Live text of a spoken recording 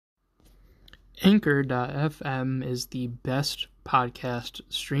Anchor.fm is the best podcast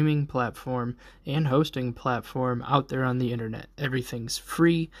streaming platform and hosting platform out there on the internet. Everything's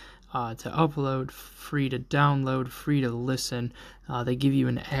free to upload, free to download, free to listen. They give you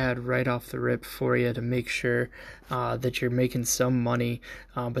an ad right off the rip for you to make sure that you're making some money.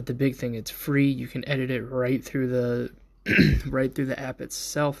 But the big thing, it's free. You can edit it right through the right through the app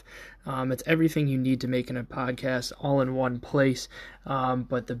itself. It's everything you need to make in a podcast all in one place.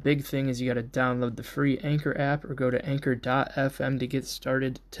 But the big thing is you got to download the free Anchor app or go to anchor.fm to get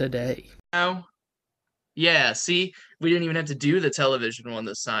started today. Now, yeah, see, we didn't even have to do the television one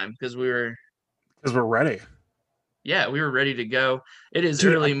this time because Because we're ready. we were ready to go. It is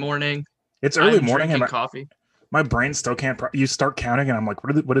Dude, early morning. It's early I'm morning and drinking coffee. my brain still can't. You start counting and I'm like,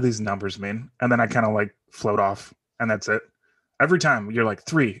 what do these numbers mean? And then I kind of like float off and that's it. Every time you're like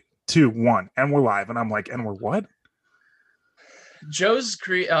 3, 2, 1, and we're live, and I'm like, and we're what? Joe's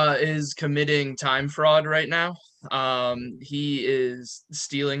is committing time fraud right now. He is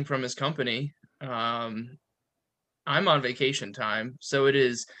stealing from his company. I'm on vacation time, so it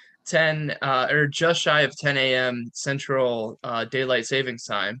is 10 or just shy of 10 a.m. Central Daylight Savings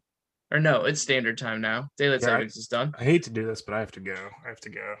Time. Or no, it's standard time now. Daylight savings is done. I hate to do this, but I have to go.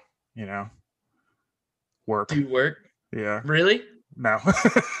 You know, work. Do you work? Yeah. Really? No.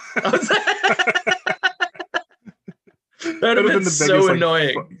 That would have been so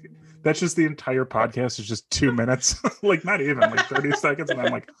annoying. That's just the entire podcast is just 2 minutes. Like not even like 30 seconds. And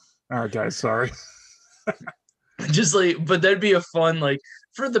I'm like, all right, guys, sorry. Just like, but that'd be a fun, like,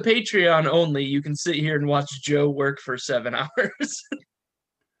 for the Patreon only, you can sit here and watch Joe work for 7 hours.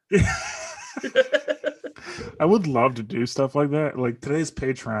 I would love to do stuff like that. Like today's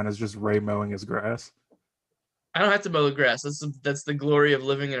Patreon is just Ray mowing his grass. I don't have to mow the grass. That's the glory of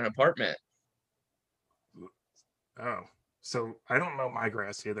living in an apartment. Oh, so I don't mow my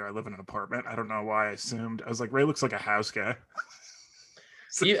grass either. I live in an apartment. I don't know why I assumed. I was like, Ray looks like a house guy.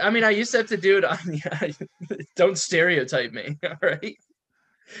 I mean, I used to have to do it. Don't stereotype me, all right?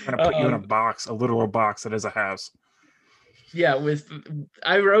 I'm gonna put you in a box, a literal box that is a house. Yeah,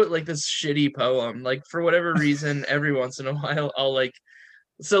 I wrote like this shitty poem. Like for whatever reason, every once in a while, I'll like.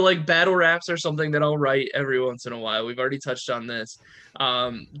 So like battle raps are something that I'll write every once in a while. We've already touched on this.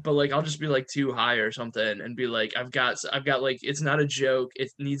 But like I'll just be like too high or something and be like, I've got like, it's not a joke.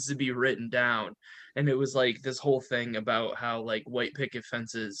 It needs to be written down. And it was like this whole thing about how like white picket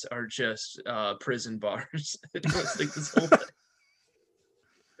fences are just prison bars. It was like this whole thing.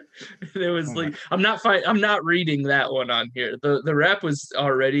 It was like I'm not reading that one on here. The rap was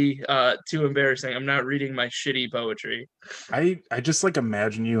already too embarrassing. I'm not reading my shitty poetry. I just like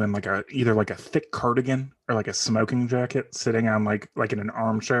imagine you in like either like a thick cardigan or like a smoking jacket sitting on like in an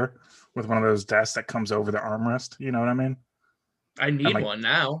armchair with one of those desks that comes over the armrest. You know what I mean? I need one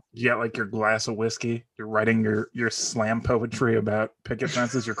now. Yeah, like your glass of whiskey. You're writing your slam poetry about picket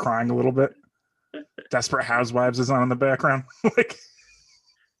fences. You're crying a little bit. Desperate Housewives is on in the background. Like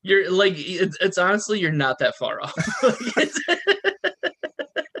you're like it's honestly you're not that far off.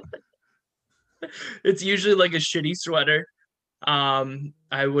 It's usually like a shitty sweater.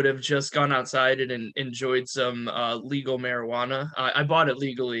 I would have just gone outside and enjoyed some legal marijuana. I bought it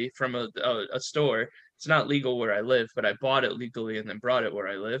legally from a store. It's not legal where I live, but I bought it legally and then brought it where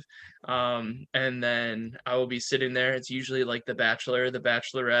I live. And then I will be sitting there. It's usually like The Bachelor, The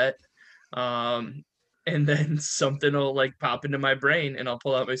Bachelorette. And then something will like pop into my brain and I'll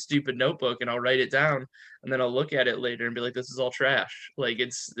pull out my stupid notebook and I'll write it down and then I'll look at it later and be like, this is all trash. Like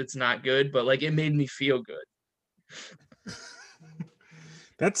it's not good, but like it made me feel good.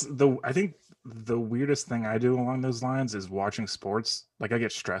 I think the weirdest thing I do along those lines is watching sports. Like I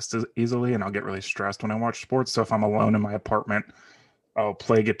get stressed easily and I'll get really stressed when I watch sports. So if I'm alone in my apartment, I'll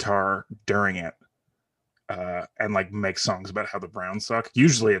play guitar during it. And like make songs about how the Browns suck.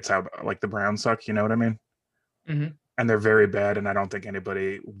 Usually it's how like the Browns suck, you know what I mean? Mm-hmm. And they're very bad, and I don't think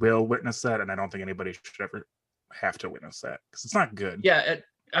anybody will witness that, and I don't think anybody should ever have to witness that because it's not good. Yeah,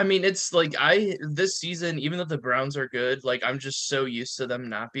 I mean, it's like this season, even though the Browns are good, like I'm just so used to them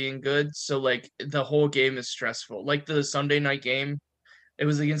not being good. So like the whole game is stressful. Like the Sunday night game, it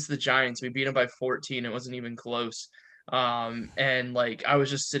was against the Giants. We beat them by 14. It wasn't even close. And like I was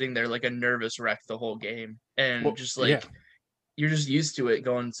just sitting there like a nervous wreck the whole game, and just like you're just used to it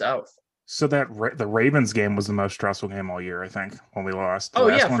going south. So that the Ravens game was the most stressful game all year, I think, when we lost. Oh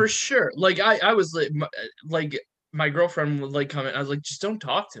yeah, for sure. Like I was like my girlfriend would like come in. I was like, just don't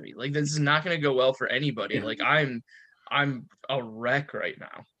talk to me. Like this is not going to go well for anybody. Yeah. Like I'm a wreck right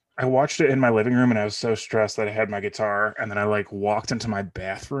now. I watched it in my living room and I was so stressed that I had my guitar, and then I like walked into my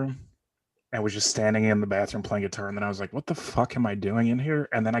bathroom and was just standing in the bathroom playing guitar. And then I was like, what the fuck am I doing in here?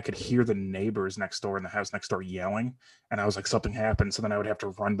 And then I could hear the neighbors next door in the house next door yelling. And I was like, something happened. So then I would have to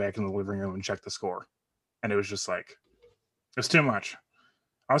run back in the living room and check the score. And it was just like, it was too much.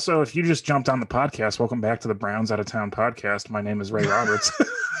 Also, if you just jumped on the podcast, welcome back to the Browns Out of Town podcast. My name is Ray Roberts.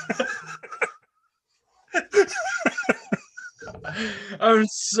 I'm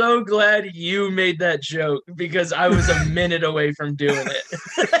so glad you made that joke because I was a minute away from doing it.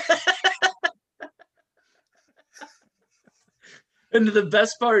 And the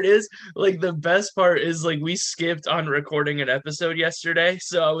best part is we skipped on recording an episode yesterday.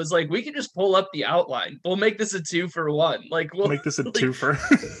 So I was like, we can just pull up the outline. We'll make this a 2-for-1. Like we'll make this a twofer.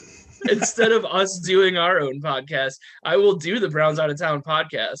 Instead of us doing our own podcast, I will do the Browns Out of Town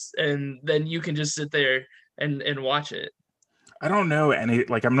podcast, and then you can just sit there and watch it. I don't know any,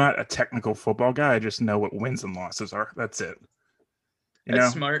 like, I'm not a technical football guy. I just know what wins and losses are. That's it.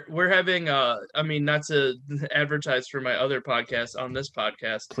 That's smart. We're having not to advertise for my other podcast on this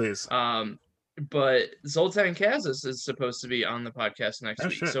podcast. Please. But Zoltan Kazas is supposed to be on the podcast next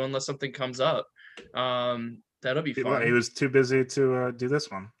week. Shit. So unless something comes up, that'll be fun. He was too busy to do this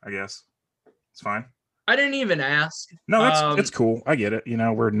one, I guess. It's fine. I didn't even ask. No, it's cool. I get it.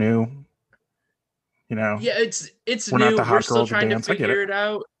 We're new. Yeah, it's we're new. Not the hot we're still girl trying to dance. figure it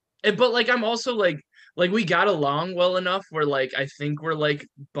out. But like I'm also like we got along well enough where like I think we're like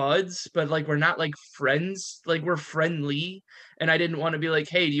buds, but like we're not like friends. Like we're friendly. And I didn't want to be like,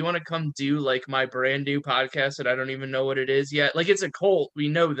 hey, do you want to come do like my brand new podcast that I don't even know what it is yet? Like it's a cult, we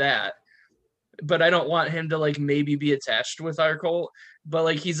know that. But I don't want him to like maybe be attached with our cult. But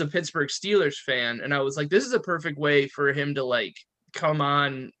like he's a Pittsburgh Steelers fan, and I was like, this is a perfect way for him to like come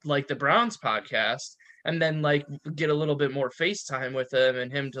on like the Browns podcast. And then like get a little bit more FaceTime with him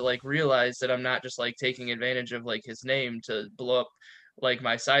and him to like realize that I'm not just like taking advantage of like his name to blow up like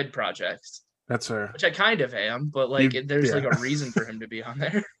my side projects. That's fair. Which I kind of am, but like there's like a reason for him to be on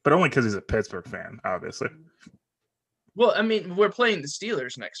there. But only because he's a Pittsburgh fan, obviously. Well, I mean, we're playing the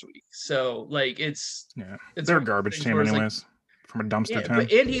Steelers next week, so like it's they're a garbage team anyways. From a dumpster town.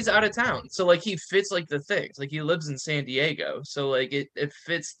 And he's out of town, so like he fits like the things. Like he lives in San Diego, so like it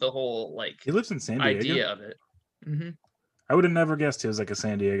fits the whole like he lives in San Diego idea of it. Mm-hmm. I would have never guessed he was like a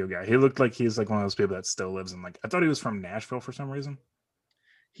San Diego guy. He looked like he's like one of those people that still lives in like. I thought he was from Nashville for some reason.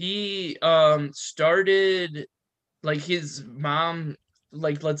 He started like his mom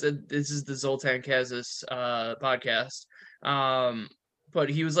like this is the Zoltan Kazas podcast. But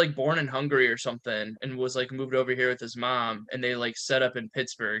he was like born in Hungary or something and was like moved over here with his mom, and they like set up in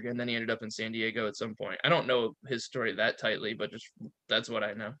Pittsburgh, and then he ended up in San Diego at some point. I don't know his story that tightly, but just that's what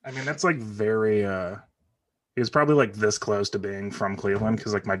I know. I mean, that's like very he was probably like this close to being from Cleveland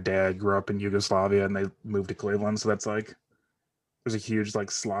because like my dad grew up in Yugoslavia and they moved to Cleveland, so that's like there's a huge like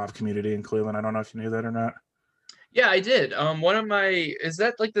Slav community in Cleveland. I don't know if you knew that or not. Yeah, I did. One of my is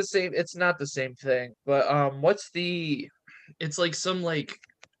that like the same? It's not the same thing, but it's like some like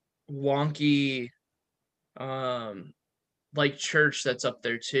wonky like church that's up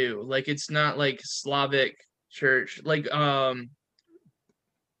there too. Like it's not like Slavic church. Like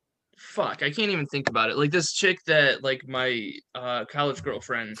fuck, I can't even think about it. Like this chick that like my college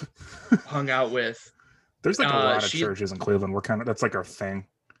girlfriend hung out with. There's like a lot of churches in Cleveland. That's like our thing.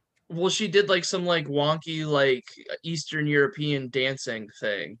 Well, she did like some like wonky like Eastern European dancing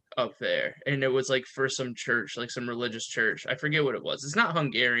thing up there, and it was like for some church, like some religious church. I forget what it was. It's not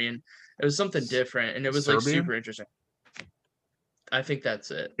Hungarian. It was something different, and it was Serbian? Like super interesting. I think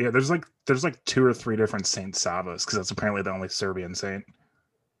that's it. Yeah, there's like 2 or 3 different Saint Savas because that's apparently the only Serbian saint,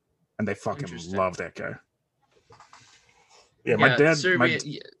 and they fucking love that guy. Yeah, my dad. Serbian,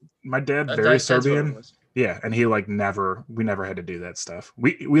 my dad very Serbian. Yeah, and he like we never had to do that stuff.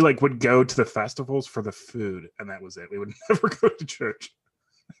 We like would go to the festivals for the food, and that was it. We would never go to church,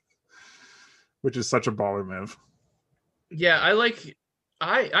 which is such a baller move. Yeah,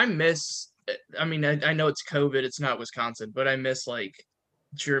 I miss. I mean, I know it's COVID, it's not Wisconsin, but I miss like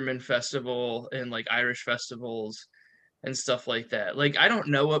German festival and like Irish festivals and stuff like that. Like I don't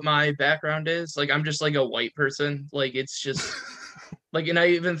know what my background is. Like I'm just like a white person. Like it's just. Like, and I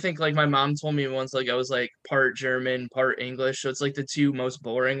even think, like, my mom told me once, like, I was, like, part German, part English. So it's, like, the 2 most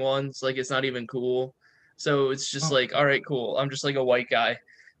boring ones. Like, it's not even cool. So it's just, like, all right, cool. I'm just, like, a white guy.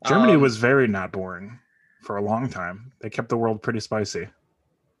 Germany was very not boring for a long time. They kept the world pretty spicy.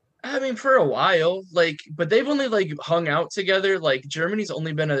 I mean, for a while, like, but they've only, like, hung out together. Like, Germany's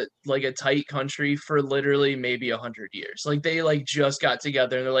only been a tight country for literally maybe 100 years. Like, they, like, just got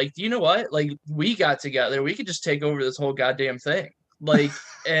together. And they're like, you know what? Like, we got together. We could just take over this whole goddamn thing. Like,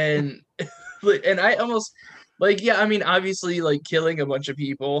 and I almost like, yeah, I mean, obviously like killing a bunch of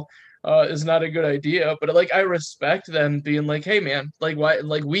people is not a good idea. But like, I respect them being like, hey man, like why,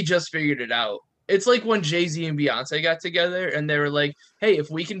 like we just figured it out. It's like when Jay-Z and Beyonce got together and they were like, hey, if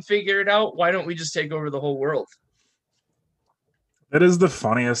we can figure it out, why don't we just take over the whole world? That is the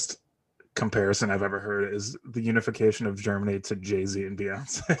funniest comparison I've ever heard, is the unification of Germany to Jay-Z and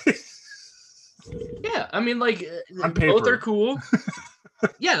Beyonce. Yeah, I mean, like On both are paper. cool.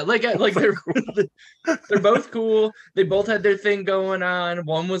 Yeah, like they're both cool. They both had their thing going on.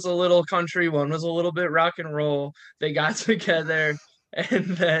 One was a little country, one was a little bit rock and roll. They got together and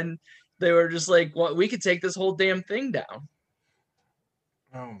then they were just like, "What? We could take this whole damn thing down."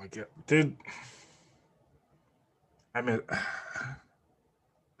 Oh my god, dude! I mean,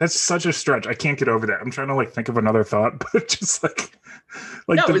 that's such a stretch. I can't get over that. I'm trying to like think of another thought, but just No,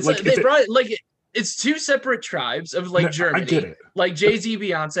 the, it's like they brought like it's two separate tribes of like no, I Germany, get it. like Jay-Z,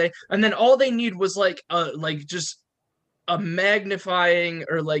 Beyonce, and then all they need was like just a magnifying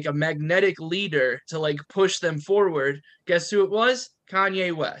or like a magnetic leader to like push them forward. Guess who it was?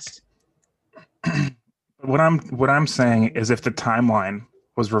 Kanye West. What I'm saying is, if the timeline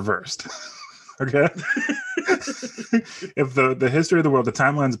was reversed, okay, if the history of the world, the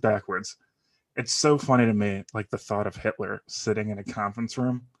timeline's backwards, it's so funny to me, like the thought of Hitler sitting in a conference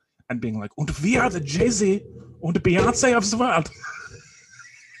room and being like, "Und wir the Jay-Z und Beyonce of the world,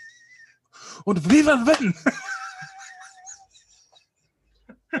 und wir will win."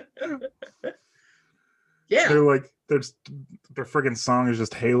 Yeah. They're like, their friggin' song is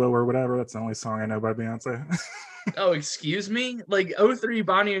just Halo or whatever. That's the only song I know by Beyonce. Oh, excuse me? Like '03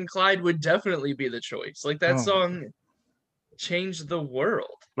 Bonnie and Clyde would definitely be the choice. Like that Oh, song changed the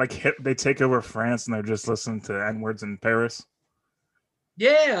world. like they take over France and they're just listening to N-words in Paris.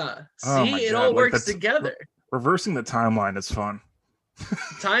 Yeah. Oh See, my it god, all like works that's together. reversing the timeline is fun.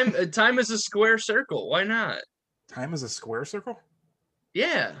 Time is a square circle. Why not? Time is a square circle?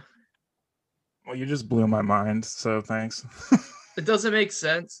 Yeah. Well, you just blew my mind, so thanks. It doesn't make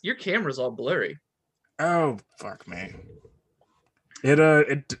sense. Your camera's all blurry. Oh, fuck me.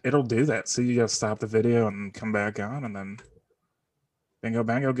 It'll do that. So you gotta stop the video and come back on, and then bingo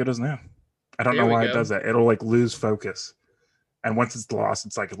bango, good as new. I don't There know we why it go. does that. It'll like lose focus, and once it's lost,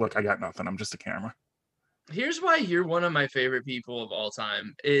 it's like, look, I got nothing. I'm just a camera. Here's why you're one of my favorite people of all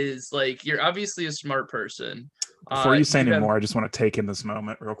time is like you're obviously a smart person. Before you say You any have more, I just want to take in this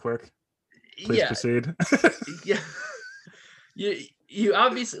moment real quick. Please yeah, proceed. yeah. You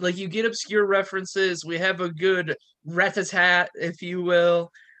obviously like you get obscure references. We have a good rat-a-tat, if you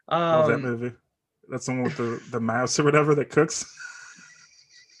will. Love that movie. That's the one with the mouse or whatever that cooks.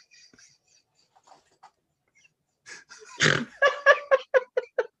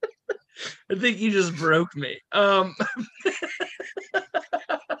 I think you just broke me.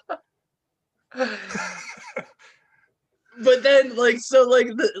 But then like so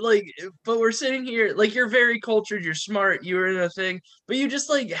but we're sitting here like you're very cultured, you're smart, you're in a thing, but you just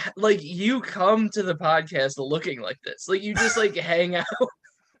like you come to the podcast looking like this. Like you just like hang out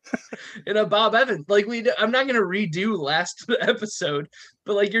in a Bob Evans. Like I'm not gonna redo last episode,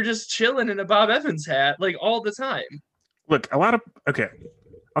 but like you're just chilling in a Bob Evans hat like all the time. Look, okay.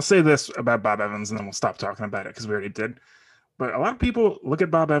 I'll say this about Bob Evans, and then we'll stop talking about it because we already did. But a lot of people look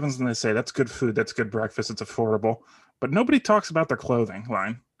at Bob Evans and they say that's good food, that's good breakfast, it's affordable. But nobody talks about their clothing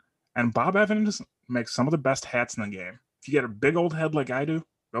line. And Bob Evans makes some of the best hats in the game. If you get a big old head like I do,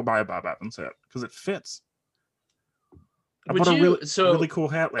 go buy a Bob Evans hat because it fits. I bought a really cool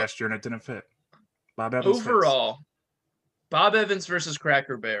hat last year and it didn't fit. Bob Evans overall, fits. Bob Evans versus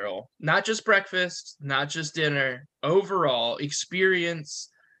Cracker Barrel, not just breakfast, not just dinner, overall experience,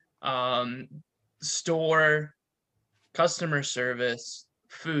 store, customer service,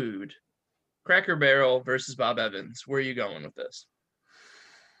 food. Cracker Barrel versus Bob Evans. Where are you going with this?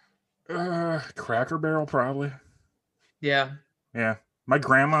 Cracker Barrel, probably. Yeah. Yeah. My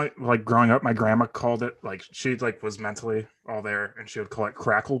grandma, like growing up, my grandma called it, like she like was mentally all there, and she would call it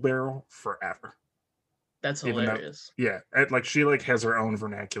Crackle Barrel forever. That's hilarious. Yeah, like she like has her own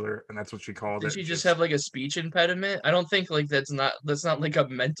vernacular, and that's what she called it. Did she just have like a speech impediment? I don't think like that's not like a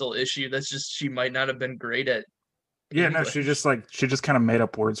mental issue. That's just she might not have been great at. Yeah, no, she just kind of made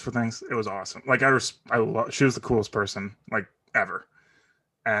up words for things. It was awesome. Like she was the coolest person like ever,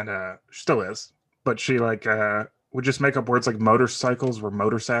 and she still is. But she like would just make up words like motorcycles were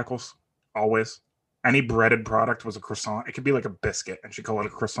motorcycles always. Any breaded product was a croissant. It could be like a biscuit, and she called it a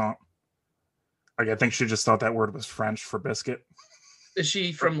croissant. Like I think she just thought that word was French for biscuit. Is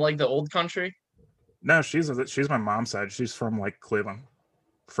she from like the old country? No, she's my mom's side. She's from like Cleveland,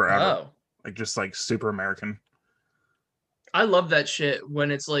 forever. Oh, like just like super American. I love that shit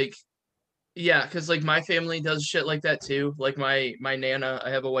when it's like Yeah, because like my family does shit like that too. Like my nana, I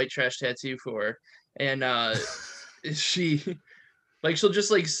have a white trash tattoo for her, and she like she'll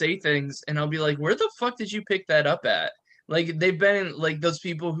just like say things, and I'll be like, "Where the fuck did you pick that up at?" Like they've been in, like those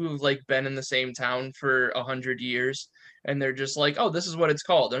people who've like been in the same town for 100 years, and they're just like, "Oh, this is what it's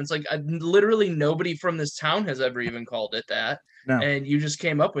called," and it's like literally nobody from this town has ever even called it that, No, and you just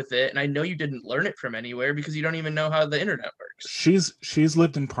came up with it, and I know you didn't learn it from anywhere because you don't even know how the internet works. she's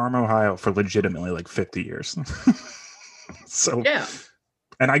lived in Parma, Ohio for legitimately like 50 years. So, Yeah,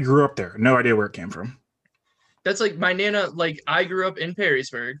 and I grew up there. No idea where it came from. that's like my nana. Like I grew up in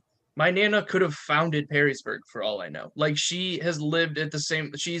Perrysburg. My nana could have founded Perrysburg for all I know. Like she has lived at the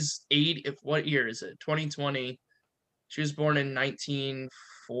same. She's 80. If what year is it? 2020. She was born in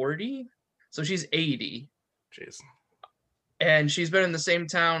 1940, so she's 80, Jeez. and she's been in the same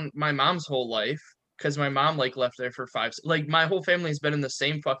town my mom's whole life because my mom like left there for five. Like my whole family's been in the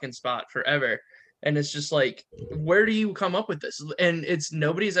same fucking spot forever, and it's just like, where do you come up with this? And it's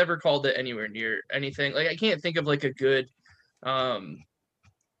nobody's ever called it anywhere near anything. Like I can't think of like a good um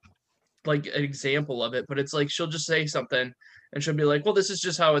like an example of it, but it's like she'll just say something and she'll be like, "Well, this is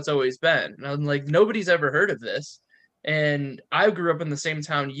just how it's always been." And I'm like, "Nobody's ever heard of this." And I grew up in the same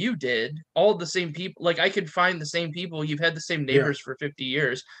town you did, all the same people. Like I could find the same people. You've had the same Yeah. neighbors for 50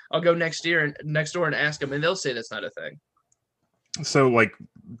 years. I'll go next door and ask them, and they'll say that's not a thing. So like,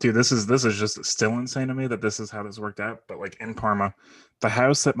 dude, this is just still insane to me that this is how this worked out. But like in Parma, the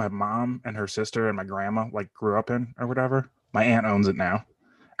house that my mom and her sister and my grandma like grew up in or whatever, my aunt owns it now.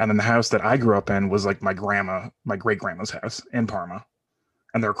 And then the house that I grew up in was like my great grandma's house in Parma,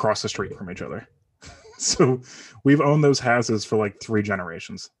 and they're across the street from each other. So we've owned those houses for like 3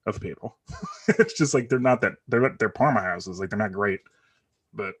 generations of people. It's just like they're Parma houses, like they're not great,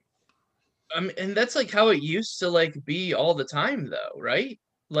 but And that's like how it used to like be all the time, though, right?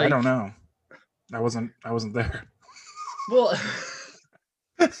 I Like, don't know. I wasn't there. well,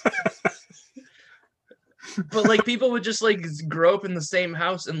 but like people would just like grow up in the same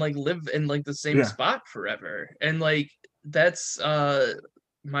house and like live in like the same Yeah. spot forever. And like that's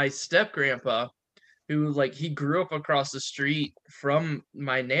my step grandpa who like he grew up across the street from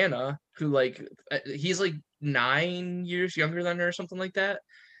my nana who like he's like 9 years younger than her or something like that,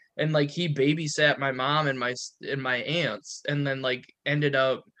 and like he babysat my mom and my aunts, and then like ended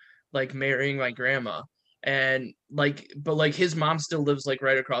up like marrying my grandma, and like but like his mom still lives like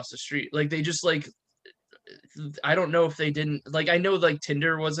right across the street. Like they just like I don't know if they didn't like I know like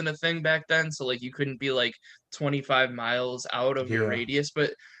Tinder wasn't a thing back then, so like you couldn't be like 25 miles out of your Yeah. radius,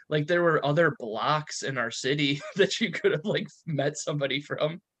 but like there were other blocks in our city that you could have like met somebody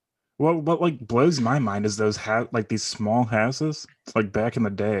from. Well, what like blows my mind is like these small houses. Like back in the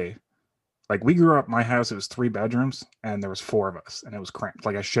day, like we grew up. My house, it was 3 bedrooms, and there was 4 of us, and it was cramped.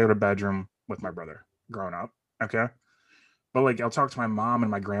 Like I shared a bedroom with my brother growing up. Okay, but like I'll talk to my mom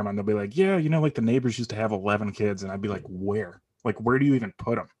and my grandma, and they'll be like, "Yeah, like the neighbors used to have 11 kids," and I'd be like, "Where? Like where do you even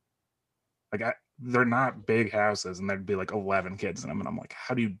put them? They're not big houses, and there'd be like 11 kids in them, and I'm like,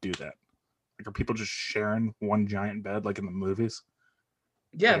 how do you do that? Like are people just sharing one giant bed like in the movies?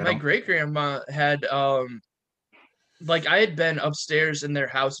 Yeah, Like I my don't. great grandma had like I had been upstairs in their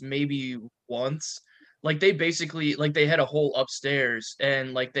house maybe once. Like they basically like they had a whole upstairs,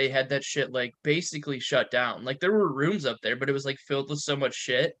 and like they had that shit like basically shut down. Like there were rooms up there, but it was like filled with so much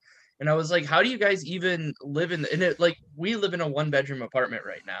shit. And I was like, how do you guys even live in it? Like we live in a 1 bedroom apartment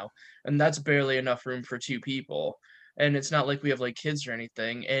right now, and that's barely enough room for 2 people. And it's not like we have like kids or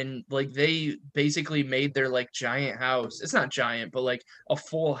anything. And like they basically made their like giant house. It's not giant, but like a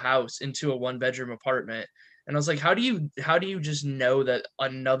full house into a 1 bedroom apartment. And I was like, how do you just know that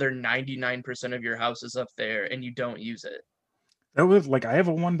another 99% of your house is up there and you don't use it? I have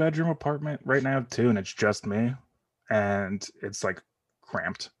a 1 bedroom apartment right now too, and it's just me, and it's like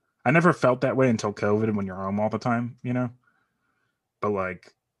cramped. I never felt that way until COVID when you're home all the time. But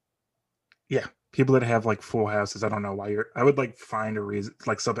like, yeah, people that have like full houses, I don't know why I would like find a reason,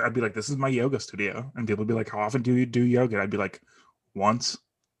 like something. I'd be like, this is my yoga studio, and people would be like, how often do you do yoga? I'd be like, once,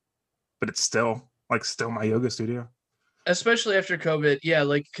 but it's still my yoga studio. Especially after COVID, yeah,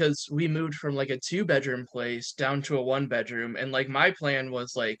 like because we moved from like a 2 bedroom place down to a 1 bedroom. And like my plan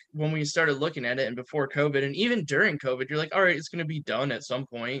was like when we started looking at it and before COVID and even during COVID, you're like, all right, it's gonna be done at some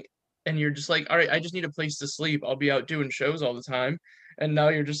point. And you're just like, all right, I just need a place to sleep. I'll be out doing shows all the time. And now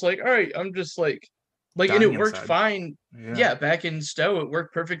you're just like, all right, I'm just like, and Dying it worked inside. fine. Yeah. Yeah, back in Stowe, it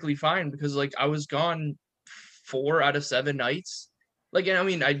worked perfectly fine because like I was gone 4 out of 7 nights, Like, and I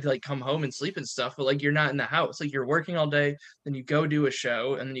mean, I'd like come home and sleep and stuff, but like you're not in the house. Like you're working all day, then you go do a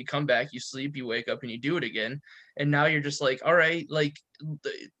show, and then you come back, you sleep, you wake up, and you do it again. And now you're just like, all right, like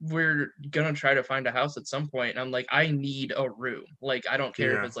we're gonna try to find a house at some point. And I'm like, I need a room. Like, I don't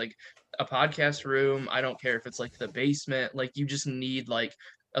care if Yeah. it's like a podcast room. I don't care if it's like the basement. Like, you just need like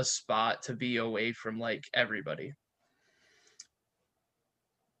a spot to be away from like everybody.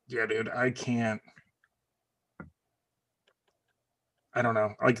 Yeah, dude, I can't. I don't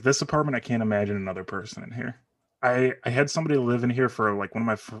know. Like this apartment, I can't imagine another person in here. I had somebody live in here for like one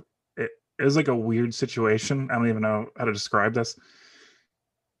of it was like a weird situation. I don't even know how to describe this.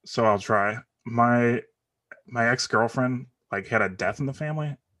 So I'll try. My ex-girlfriend like had a death in the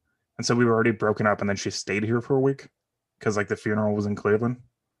family, and so we were already broken up, and then she stayed here for a week because like the funeral was in Cleveland,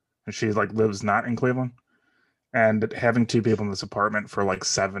 and she like lives not in Cleveland. And having two people in this apartment for like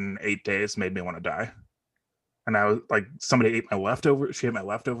 7, 8 days made me want to die. And I was like, somebody ate my leftovers. She ate my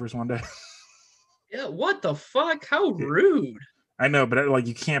leftovers one day. Yeah, what the fuck? How Yeah. rude. I know, but like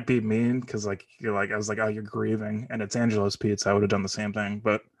you can't be mean because like you're like I was like, oh, you're grieving, and it's Angelo's Pizza. I would have done the same thing,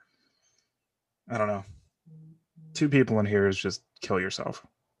 but I don't know. Two people in here is just kill yourself.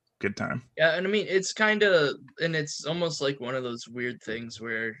 Good time. Yeah, and I mean it's kind of, and it's almost like one of those weird things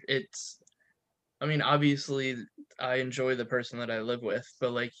where it's, I mean, obviously I enjoy the person that I live with,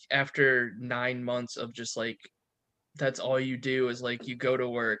 but like after 9 months of just like that's all you do is like you go to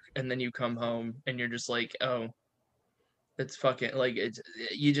work and then you come home and you're just like, oh, it's fucking like it's,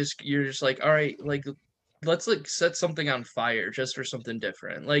 you're just like, all right, like let's like set something on fire just for something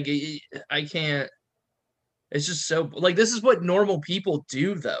different. Like I can't. It's just so like this is what normal people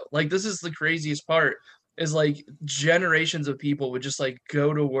do though. Like this is the craziest part is like generations of people would just like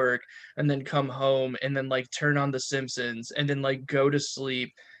go to work and then come home and then like turn on The Simpsons and then like go to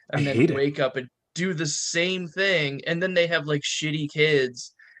sleep I and then hate it. wake up and do the same thing, and then they have like shitty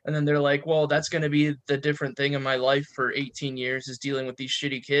kids, and then they're like, well, that's going to be the different thing in my life for 18 years is dealing with these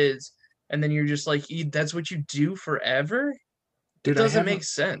shitty kids. And then you're just like, that's what you do forever? It Dude, I doesn't haven't make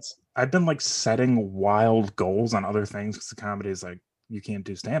sense. I've been like setting wild goals on other things because the comedy is like you can't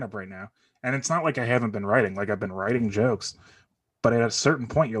do stand up right now. And it's not like I haven't been writing, like I've been writing jokes, but at a certain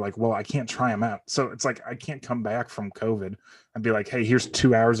point you're like, well, I can't try them out. So it's like I can't come back from COVID and be like, hey, here's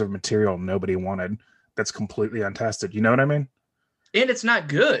 2 hours of material nobody wanted that's completely untested. You know what I mean? And it's not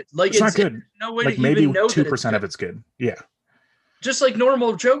good. Like It's not good. no way to Like maybe even know that it's 2% good. of it's good. Yeah. Just like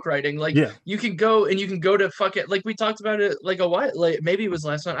normal joke writing. Like Yeah. you can go and you can go to fuck it. Like we talked about it like a while, like maybe it was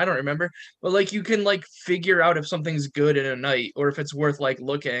last night. I don't remember. But like you can like figure out if something's good in a night or if it's worth like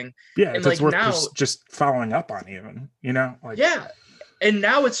looking. Yeah. And If it's like worth now, just following up on, even, you know, like, yeah. And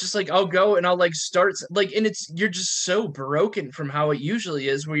now it's just like I'll go and I'll like start like, and it's you're just so broken from how it usually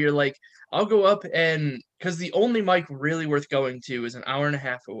is where you're like I'll go up and because the only mic really worth going to is an hour and a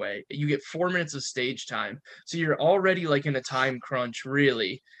half away. You get 4 minutes of stage time. So you're already like in a time crunch,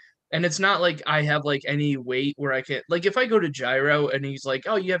 really. And it's not like I have like any wait where I can like if I go to Gyro and he's like,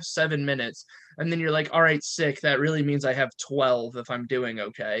 oh, you have 7 minutes, and then you're like, all right, sick. That really means I have 12 if I'm doing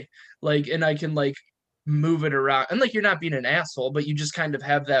okay. Like, and I can like move it around. And like you're not being an asshole, but you just kind of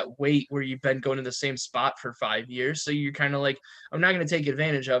have that weight where you've been going to the same spot for 5 years. So you're kind of like, I'm not going to take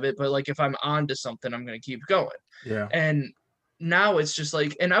advantage of it, but like if I'm on to something, I'm going to keep going. yeah. And now it's just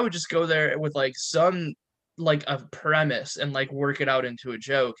like, and I would just go there with like some like a premise and like work it out into a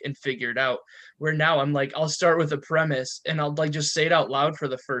joke and figure it out. Where now I'm like, I'll start with a premise and I'll like just say it out loud for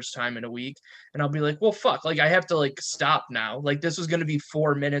the first time in a week. And I'll be like, well, fuck, like I have to like stop now. Like this was going to be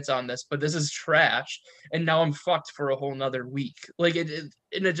 4 minutes on this, but this is trash. And now I'm fucked for a whole nother week. Like and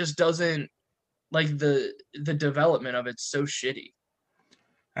it just doesn't like the development of it's so shitty.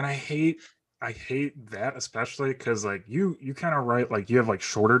 And I hate that especially because like you kind of write like you have like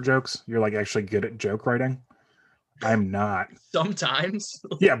shorter jokes. You're like actually good at joke writing. I'm not. Sometimes.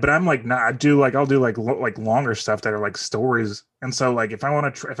 Yeah, but I'm like not. I'll do like like longer stuff that are like stories. And so like if I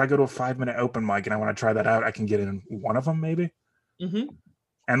want to if I go to a 5 minute open mic and I want to try that out, I can get in one of them maybe. Mm-hmm.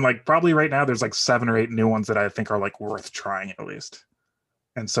 And like probably right now there's like 7 or 8 new ones that I think are like worth trying at least.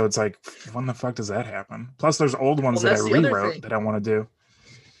 And so it's like when the fuck does that happen? Plus there's old ones that I That's the other rewrote thing. that I want to do.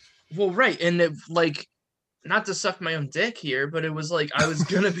 Well, right. And it, like, not to suck my own dick here, but it was like I was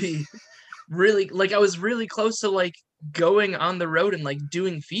gonna be really like I was really close to like going on the road and like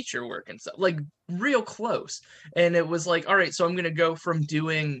doing feature work and stuff, like real close. And it was like, all right, so I'm gonna go from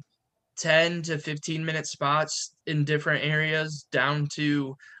doing 10 to 15-minute spots in different areas down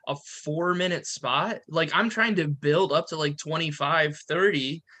to a 4 minute spot. Like I'm trying to build up to like 25,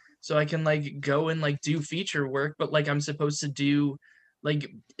 30 so I can like go and like do feature work, but like I'm supposed to do like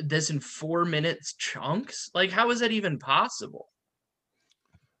this in 4 minutes chunks. Like how is that even possible?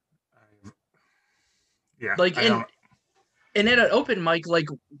 Yeah, Like I don't. and at an open mic, like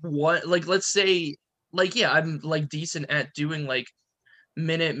what, like let's say, like yeah, I'm like decent at doing like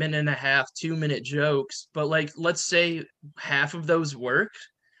minute and a half, 2 minute jokes, but like let's say half of those work.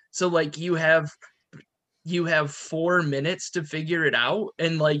 So like you have 4 minutes to figure it out,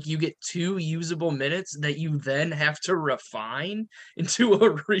 and like you get two usable minutes that you then have to refine into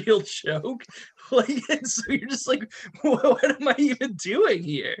a real joke. Like, and so you're just like, what am I even doing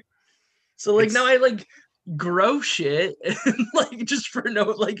here? So like now It's I like grow shit and like just for no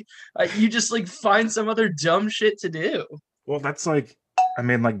like you just like find some other dumb shit to do. well, that's like, I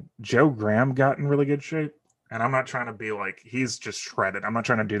mean, like Joe Graham got in really good shape, and I'm not trying to be like he's just shredded. I'm not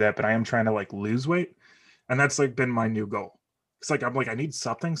trying to do that, but I am trying to like lose weight, and that's like been my new goal. It's like I'm like I need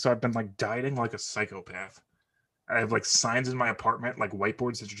something, so I've been like dieting like a psychopath. I have like signs in my apartment, like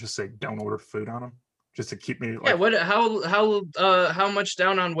whiteboards that just say "Don't order food" on them, just to keep me Yeah, like. what how much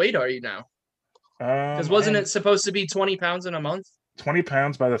down on weight are you now? Because I wasn't am it supposed to be 20 pounds in a month? 20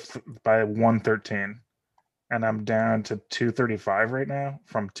 pounds by 113, and I'm down to 235 right now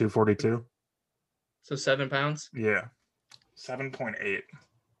from 242. So 7 pounds. Yeah, 7.8.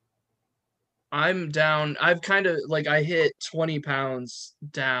 I'm down. I've kind of like I hit 20 pounds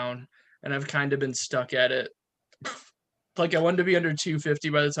down and I've kind of been stuck at it. Like I wanted to be under 250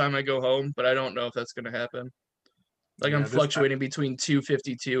 by the time I go home, but I don't know if that's going to happen. Like I'm Yeah, this fluctuating between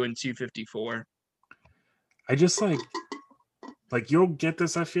 252 and 254. I just like you'll get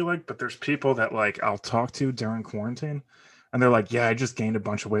this, I feel like, but there's people that like I'll talk to during quarantine, and they're like, "Yeah, I just gained a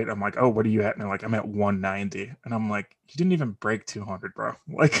bunch of weight." I'm like, "Oh, what are you at?" And they're like, "I'm at 190," and I'm like, "You didn't even break 200, bro."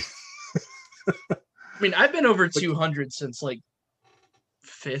 Like, I mean, I've been over like 200 since like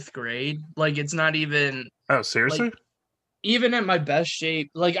 5th grade. Like it's not even oh, like seriously? even at my best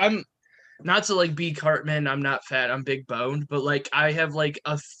shape. Like I'm not to like be Cartman, I'm not fat, I'm big boned, but like I have like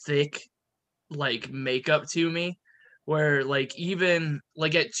a thick like makeup to me where like even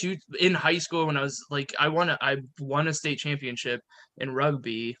like at two in high school when I was like I won a state championship in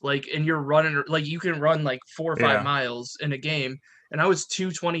rugby, like, and you're running like you can run like 4 or 5 Yeah, miles in a game, and I was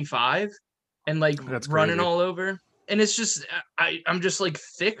 225 and like that's running crazy. all over, and it's just I'm just like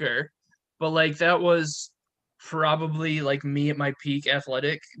thicker, but like that was probably like me at my peak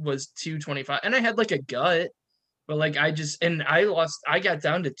athletic was 225, and I had like a gut, but like I got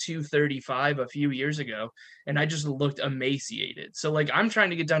down to 235 a few years ago, and I just looked emaciated. So like I'm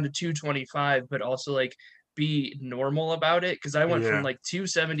trying to get down to 225 but also like be normal about it, cuz I went from Yeah, like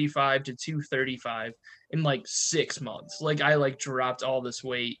 275 to 235 in like 6 months. Like I like dropped all this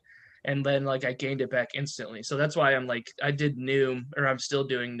weight and then like I gained it back instantly. So that's why I'm like I did Noom, or I'm still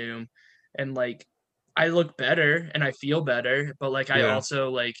doing Noom, and like I look better and I feel better, but like I yeah. also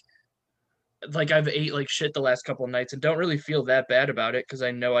like I've ate like shit the last couple of nights and don't really feel that bad about it because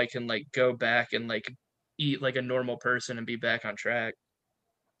I know I can like go back and like eat like a normal person and be back on track.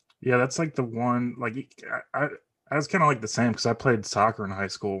 Yeah, that's like the one. Like I was kind of like the same because I played soccer in high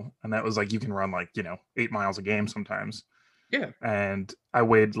school, and that was like you can run like 8 miles a game sometimes. Yeah. And I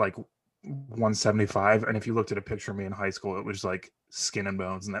weighed like 175, and if you looked at a picture of me in high school, it was like skin and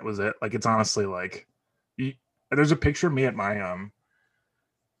bones, and that was it. Like it's honestly like, you, there's a picture of me at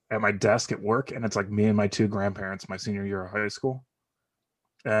my desk at work, and it's like me and my two grandparents my senior year of high school,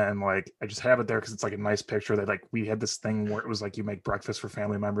 and like I just have it there because it's like a nice picture that like we had this thing where it was like you make breakfast for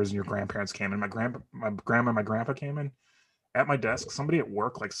family members and your grandparents came in. My grandma and my grandpa came in at my desk. Somebody at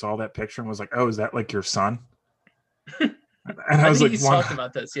work like saw that picture and was like, "Oh, is that like your son?" And I I was think like, he's "One." talked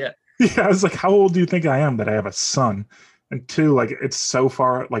about this. Yeah. Yeah, I was like, "How old do you think I am that I have a son?" And two, like it's so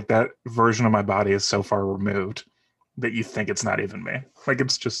far like that version of my body is so far removed that you think it's not even me. Like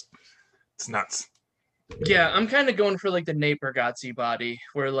it's nuts. Yeah, I'm kind of going for like the Nate Bargatze body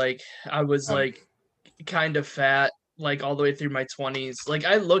where like I was Um, like kind of fat like all the way through my 20s. Like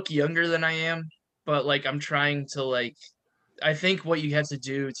I look younger than I am, but like I'm trying to like I think what you have to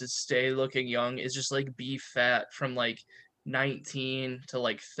do to stay looking young is just like be fat from like 19 to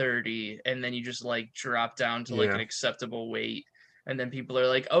like 30, and then you just like drop down to like an yeah, acceptable weight. And then people are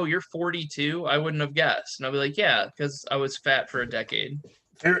like, "Oh, you're 42? I wouldn't have guessed." And I'll be like, "Yeah, because I was fat for a decade."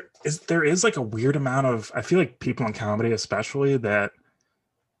 there is like a weird amount of I feel like people in comedy especially that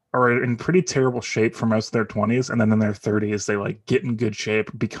are in pretty terrible shape for most of their 20s, and then in their 30s they like get in good shape,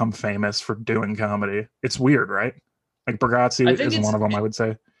 become famous for doing comedy. It's weird, right? Like I Bargatze think is one of them, I would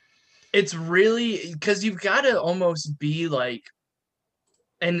say. it's really because you've got to almost be like,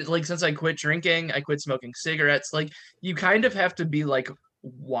 and like since I quit drinking, I quit smoking cigarettes, like you kind of have to be like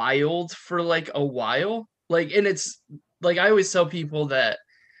wild for like a while. Like, and it's like I always tell people that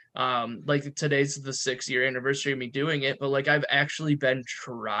like today's the 6 year anniversary of me doing it, but like I've actually been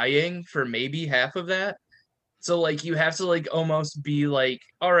trying for maybe half of that. So like you have to like almost be like,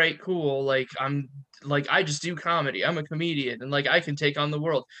 all right, cool. Like I just do comedy. I'm a comedian and like I can take on the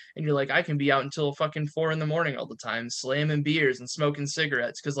world. And you're like, I can be out until fucking 4 a.m. all the time, slamming beers and smoking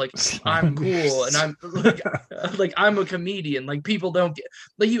cigarettes because like I'm Slamming cool and beers. I'm like I'm a comedian. Like people don't get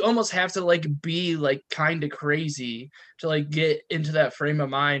like you almost have to like be like kind of crazy to like get into that frame of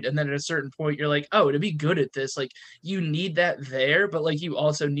mind. And then at a certain point you're like, oh, to be good at this, like you need that there, but like you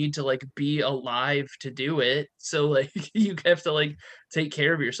also need to like be alive to do it. So like you have to like take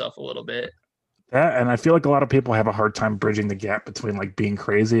care of yourself a little bit. That, and I feel like a lot of people have a hard time bridging the gap between like being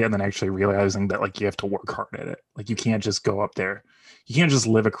crazy and then actually realizing that like you have to work hard at it. Like you can't just go up there. You can't just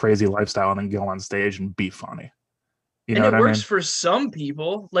live a crazy lifestyle and then go on stage and be funny. You know And what it I works mean? for some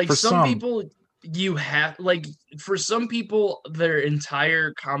people. Like For some some, people you have like for some people their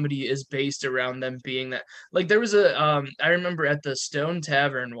entire comedy is based around them being that. Like there was a I remember at the Stone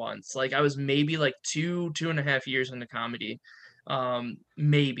Tavern once, like I was maybe like 2.5 years into comedy.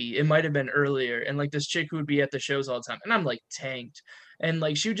 Maybe it might have been earlier, and like this chick who would be at the shows all the time, and I'm like tanked, and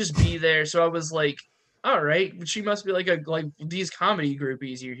like she would just be there. So I was like, all right, she must be like a like these comedy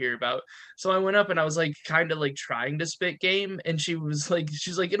groupies you hear about. So I went up and I was like kind of like trying to spit game, and she's like,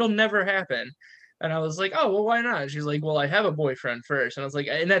 it'll never happen. And I was like, oh well, why not? She's like, well, I have a boyfriend first. And I was like,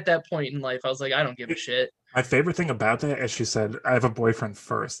 and at that point in life, I was like, I don't give a shit. my favorite thing about that is she said, I have a boyfriend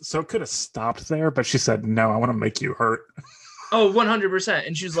first. So it could have stopped there, but she said, no, I want to make you hurt. Oh, 100%.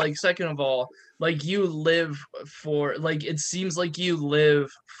 And she's like, second of all, like you live for like it seems like you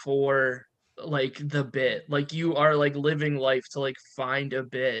live for like the bit. Like you are like living life to like find a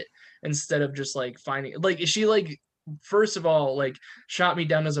bit instead of just like finding like she like first of all like shot me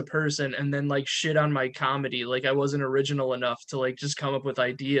down as a person and then like shit on my comedy. Like I wasn't original enough to like just come up with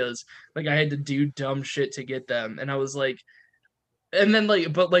ideas. Like I had to do dumb shit to get them. And I was like and then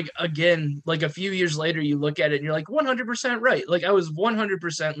like but like again like a few years later you look at it and you're like 100% right, like I was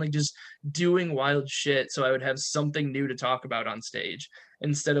 100% like just doing wild shit so I would have something new to talk about on stage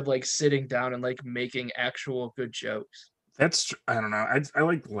instead of like sitting down and like making actual good jokes. I don't know. I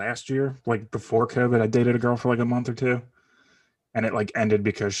like last year, like before COVID, I dated a girl for like a month or two, and it like ended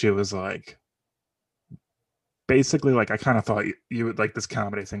because she was like, basically, like I kind of thought you would like this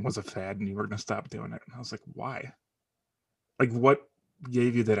comedy thing was a fad and you were gonna stop doing it. And I was like, why? Like, what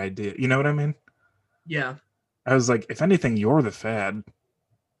gave you that idea? You know what I mean? Yeah, I was like, if anything, you're the fad,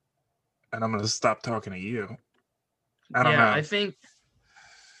 and I'm gonna stop talking to you. I don't yeah, know. I think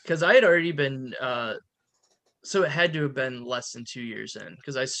because I had already been so it had to have been less than 2 years in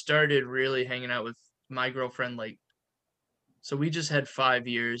because I started really hanging out with my girlfriend like so we just had 5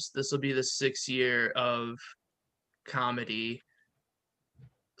 years. This will be the 6th year of comedy.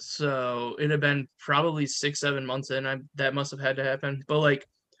 So it had been probably 6 7 months in. That must have had to happen. But like,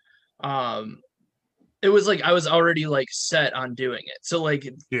 um, it was like I was already like set on doing it. So like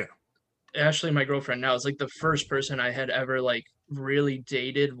Yeah, Ashley, my girlfriend now, is like the first person I had ever like really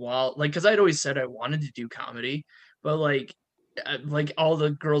dated while like because I'd always said I wanted to do comedy, but like all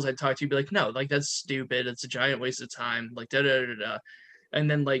the girls I talked to be like, no, like that's stupid. It's a giant waste of time. Like da da da da.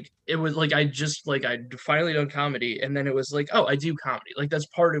 And then like it was like I just like I'd finally done comedy, and then it was like, oh, I do comedy. Like that's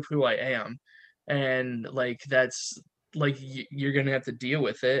part of who I am, and like that's like you're gonna have to deal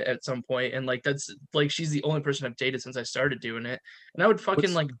with it at some point. And like that's like she's the only person I've dated since I started doing it, and I would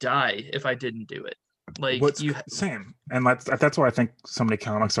fucking what's like die if I didn't do it. Like what's same, and that's why I think so many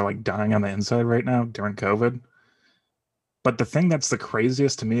comics are like dying on the inside right now during COVID. But the thing that's the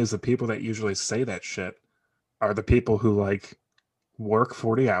craziest to me is the people that usually say that shit are the people who like work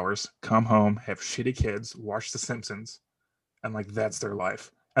 40 hours, come home, have shitty kids, watch The Simpsons, and like that's their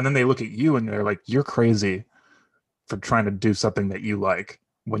life. And then they look at you and they're like, you're crazy for trying to do something that you like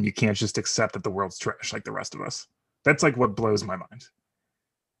when you can't just accept that the world's trash like the rest of us. That's like what blows my mind.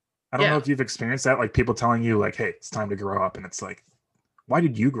 I don't know yeah. if you've experienced that, like people telling you, like, hey, it's time to grow up. And it's like, why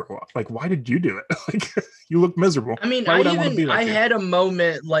did you grow up? Like, why did you do it? Like, you look miserable. I mean, Why would I want to be I like you? had a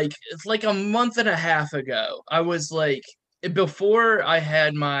moment like it's like a month and a half ago. I was like before I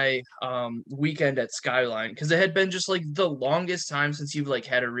had my weekend at Skyline because it had been just like the longest time since you've like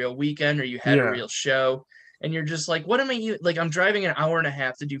had a real weekend or you had a Yeah. real show. And you're just like, what am I like? I'm driving an hour and a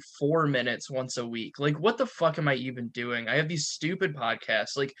half to do 4 minutes once a week. Like, what the fuck am I even doing? I have these stupid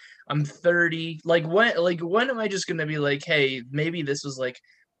podcasts. Like, I'm 30. Like when am I just gonna be like, hey, maybe this was like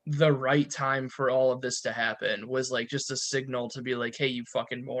the right time for all of this to happen was like just a signal to be like, hey, you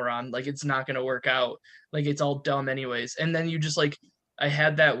fucking moron, like it's not going to work out, like it's all dumb anyways. And then you just like I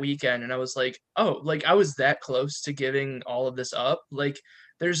had that weekend and I was like, oh, like I was that close to giving all of this up. Like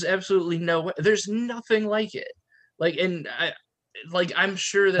there's absolutely no way, there's nothing like it. Like and I like I'm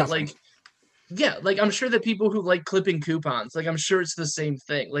sure that like Nothing. Yeah, like I'm sure that people who like clipping coupons, like I'm sure it's the same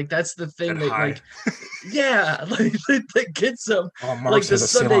thing. Like that's the That thing that high. like yeah, like that gets them Oh, like Mark's the has a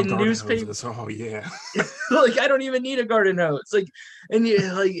sale Sunday on garden newspaper. hoses. Oh yeah. Like I don't even need a garden hose. Like and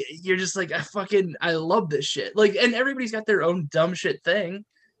you're just like I love this shit. Like and everybody's got their own dumb shit thing,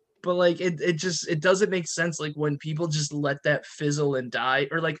 but like it doesn't make sense like when people just let that fizzle and die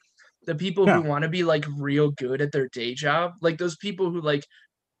or like the people who No. want to be like real good at their day job, like those people who like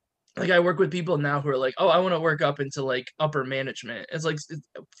I work with people now who are like, "Oh, I want to work up into like upper management." It's like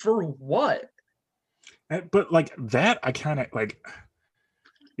for what? But like that, I kind of like.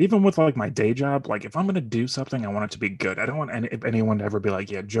 Even with like my day job, like if I'm gonna do something, I want it to be good. I don't want anyone to ever be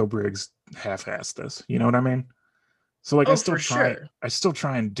like, "Yeah, Joe Briggs half-assed this." You know what I mean? So like, Oh, for sure. I still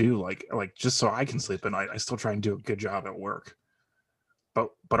try and do like just so I can sleep at night. I still try and do a good job at work.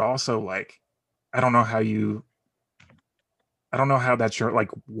 But also like, I don't know how you. I don't know how that's your like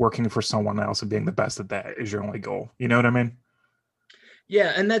working for someone else and being the best at that is your only goal. You know what I mean?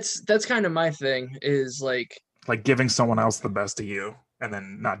 Yeah, and that's kind of my thing is Like giving someone else the best of you and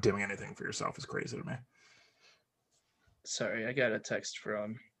then not doing anything for yourself is crazy to me. sorry, I got a text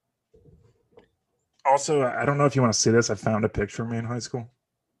from. Also, I don't know if you want to see this. I found a picture of me in high school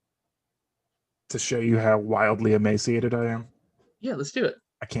to show you how wildly emaciated I am. Yeah, let's do it.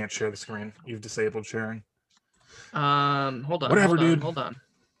 I can't share the screen. You've disabled sharing. Hold on, Whatever, dude. hold on.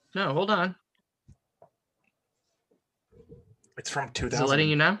 No, hold on. It's from Is it letting 2000.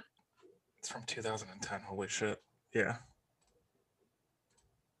 you know? It's from 2010. Holy shit. Yeah.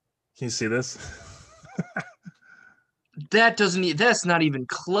 Can you see this? That's not even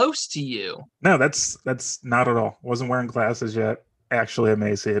close to you. No, that's not at all. Wasn't wearing glasses yet. Actually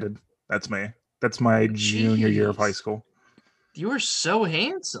emaciated. That's me. That's my junior year of high Jeez. school. You are so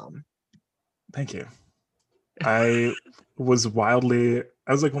handsome. Thank you. I was wildly.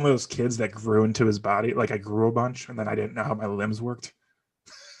 I was like one of those kids that grew into his body. Like I grew a bunch, and then I didn't know how my limbs worked.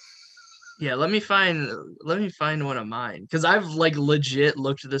 Yeah, let me find one of mine because I've like legit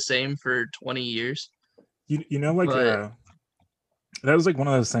looked the same for 20 years. You know like But that was like one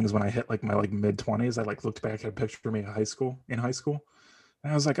of those things when I hit like my like mid-20s. I like looked back at a picture of me in high school,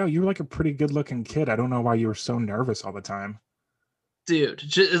 and I was like, oh, you're like a pretty good looking kid. I don't know why you were so nervous all the time. dude,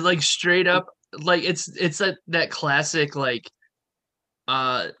 just like straight up, like it's that classic like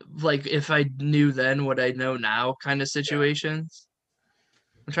if I knew then what I know now kind of Yeah. situations.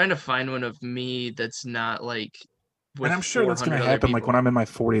 I'm trying to find one of me that's not like And with I'm sure that's gonna 400 other happen. Like when people. I'm in my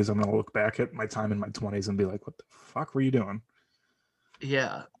 40s, I'm gonna look back at my time in my 20s and be like, what the fuck were you doing?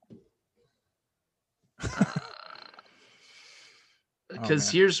 Yeah. Oh Because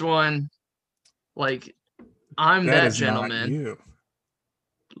man, here's one like I'm that that is not gentleman. you.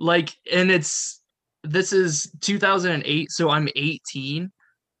 Like, and this is 2008, so I'm 18.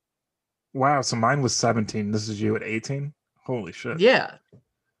 Wow. So mine was 17. This is you at 18. Holy shit. Yeah.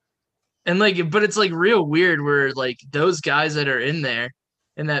 And like, but it's like real weird where like those guys that are in there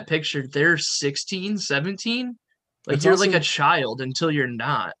in that picture, they're 16, 17. Like It's you're like a also child until you're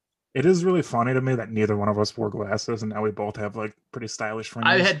not. it is really funny to me that neither one of us wore glasses, and now we both have like pretty stylish I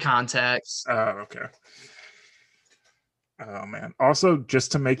fringes. had contacts. Okay. Oh man. Also,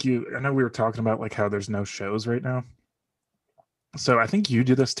 just to make you, I know we were talking about like how there's no shows right now. So I think you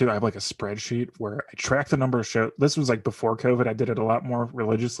do this too. I have like a spreadsheet where I track the number of shows. This was like before COVID. I did it a lot more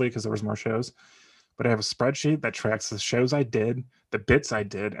religiously because there was more shows. But I have a spreadsheet that tracks the shows I did, the bits I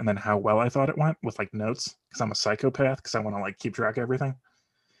did, and then how well I thought it went with like notes. Because I'm a psychopath. Because I want to like keep track of everything.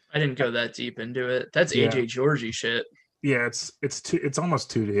 I didn't Uh, go that deep into it. That's Yeah, AJ Georgie shit. yeah. It's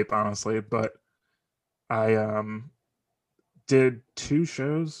almost too deep, honestly. But I did two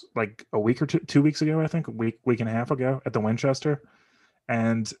shows like a week or 2 weeks ago. I think week and a half ago at the Winchester.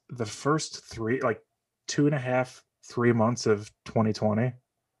 And the first three, like 2.5, 3 months of 2020,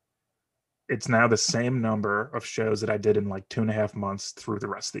 it's now the same number of shows that I did in like 2.5 months through the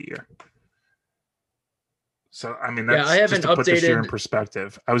rest of the year. So, I mean, Yeah, I that's just haven't to put this year in updated.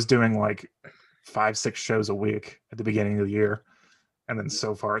 perspective. I was doing like 5, 6 shows a week at the beginning of the year. And then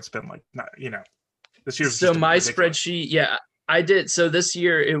so far it's been like, not, this year's So just been my ridiculous. spreadsheet, yeah, I did. So this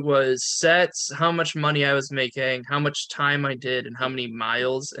year it was sets, how much money I was making, how much time I did, and how many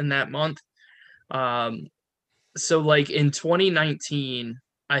miles in that month. Um, so like in 2019,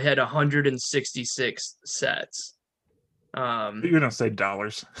 I had 166 sets. You're going to say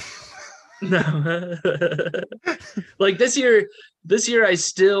dollars. No, like this year I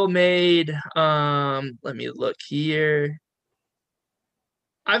still made. Let me look here.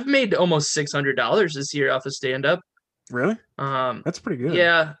 I've made almost $600 this year off of stand up. Really? Um, That's pretty good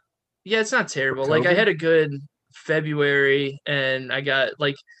yeah, yeah, it's not for terrible. Like I COVID. had a good February, and I got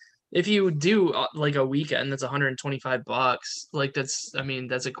like if you do like a weekend, that's $125. Like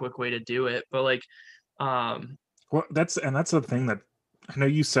that's a quick way to do it. But like, um, Well, that's the thing that I know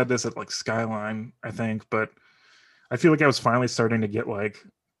you said this at like Skyline, I think, but I feel like I was finally starting to get like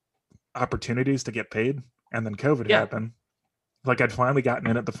opportunities to get paid, and then COVID yeah, happened. Like I'd finally gotten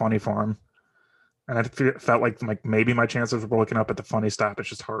in at the Funny Farm, and I felt like maybe my chances were looking up at the Funny Stop. It's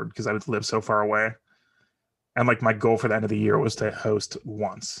just hard because I would live so far away. And like my goal for the end of the year was to host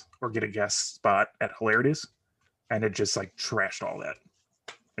once or get a guest spot at Hilarities, and it just like trashed all that.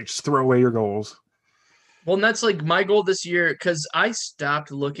 Like just throw away your goals. well, and that's like my goal this year because I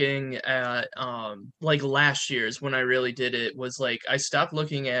stopped looking at like last year's when I really did it was like I stopped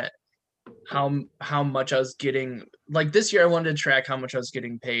looking at how much I was getting. Like this year I wanted to track how much I was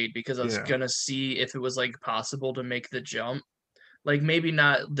getting paid because I was Yeah, gonna see if it was like possible to make the jump. Like maybe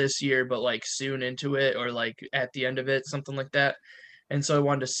not this year, but like soon into it or like at the end of it, something like that. And so I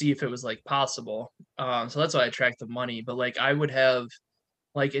wanted to see if it was like possible. So that's why I tracked the money. But like I would have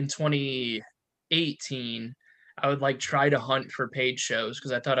like in 2018, I would like try to hunt for paid shows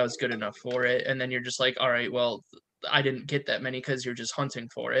because I thought I was good enough for it. And then you're just like, all right, well, I didn't get that many because you're just hunting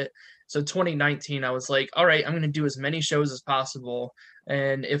for it. So 2019, I was like, all right, I'm going to do as many shows as possible.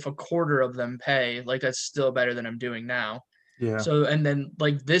 And if a quarter of them pay, like that's still better than I'm doing now. yeah, So, and then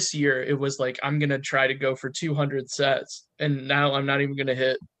like this year, it was like, I'm going to try to go for 200 sets. And now I'm not even going to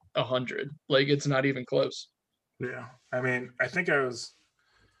hit 100. Like it's not even close. yeah. I mean, I think as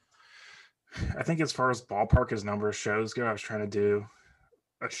far as ballpark as number of shows go, I was trying to do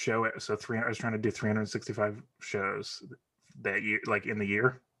a show so I was trying to do 365 shows that year, like in the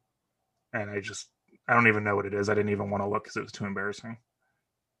year, and I don't even know what it is. I didn't even want to look because it was too embarrassing.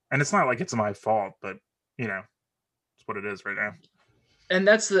 And it's not like it's my fault, but you know, it's what it is right now. And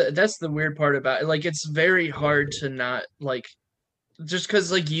that's the weird part about it. Like it's very hard to not like just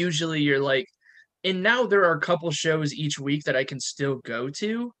because like usually you're like and now there are a couple shows each week that I can still go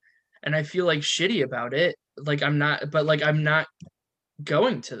to and I feel like shitty about it. Like I'm not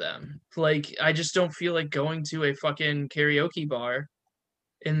going to them. Like I just don't feel like going to a fucking karaoke bar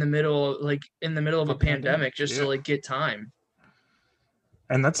in the middle of For a pandemic pandemic, just to yeah. like get time.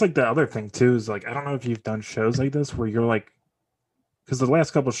 And that's like the other thing too is like I don't know if you've done shows like this where you're like, because the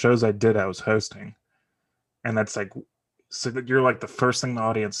last couple shows I did, I was hosting, and that's like, so that you're like the first thing the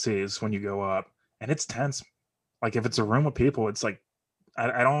audience sees when you go up, and it's tense. Like if it's a room of people, it's like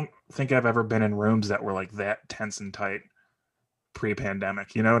I don't think I've ever been in rooms that were like that tense and tight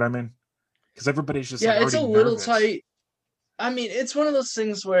pre-pandemic. You know what I mean? Because everybody's just Yeah, like it's already a little nervous. tight. I mean, it's one of those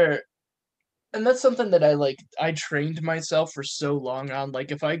things where and that's something that I trained myself for so long on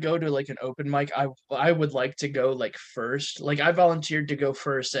like if I go to like an open mic I would like to go like first like I volunteered to go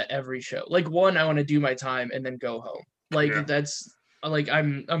first at every show like one I want to do my time and then go home Yeah, like that's like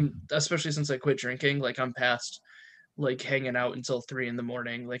I'm especially since I quit drinking like I'm past like hanging out until 3 in the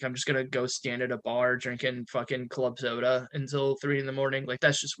morning like I'm just gonna go stand at a bar drinking fucking club soda until 3 in the morning like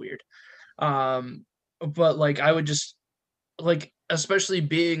that's just weird um but like I would just like especially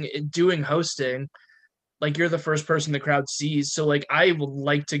being doing hosting like you're the first person the crowd sees so like I would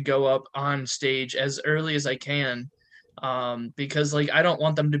like to go up on stage as early as I can because like I don't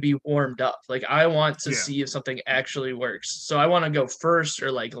want them to be warmed up like I want to yeah, see if something actually works so I want to go first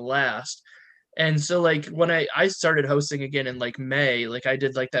or like last and so like when I started hosting again in like May like I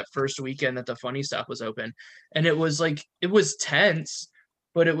did like that first weekend that the Funny Stop was open and it was like it was tense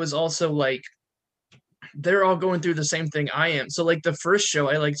but it was also like they're all going through the same thing I am. So like the first show,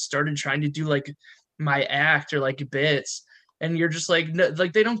 I like started trying to do like my act or like bits, and you're just like no,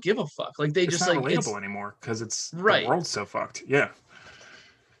 like they don't give a fuck. Like they it's just not like relatable it's anymore because it's the right. world's so fucked. Yeah,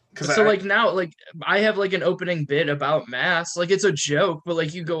 because So I like now like I have like an opening bit about mass like it's a joke but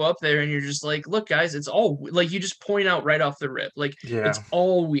like you go up there and you're just like look guys it's all like you just point out right off the rip like it's yeah,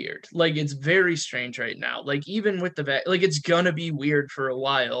 all weird like it's very strange right now like even with the like it's gonna be weird for a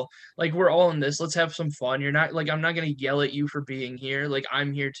while like we're all in this let's have some fun you're not like I'm not gonna yell at you for being here like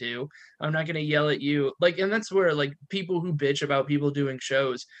I'm here too I'm not gonna yell at you like and that's where like people who bitch about people doing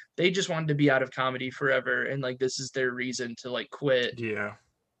shows they just wanted to be out of comedy forever and like this is their reason to like quit yeah.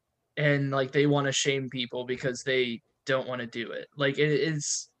 and like they want to shame people because they don't want to do it. Like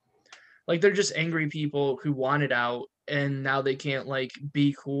it's like they're just angry people who want it out and now they can't like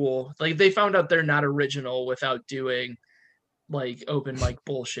be cool. Like they found out they're not original without doing like open mic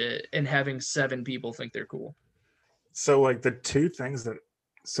bullshit and having 7 people think they're cool. So like the two things that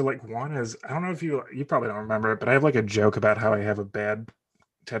so like one is I don't know if you probably don't remember it, but I have like a joke about how I have a bad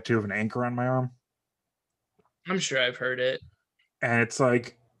tattoo of an anchor on my arm. I'm sure I've heard it. And it's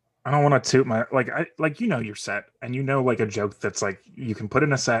like I don't want to toot my your set and like a joke that's like you can put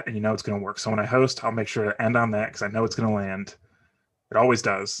in a set and it's going to work. So when I host, I'll make sure to end on that because I know it's going to land. It always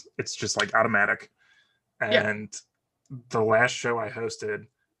does. It's just like automatic. Yeah. And the last show I hosted,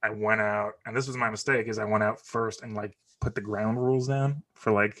 I went out, and this was my mistake, is I went out first and like put the ground rules down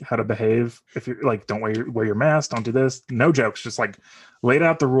for like how to behave. If you're like, don't wear your mask, don't do this. No jokes, just like laid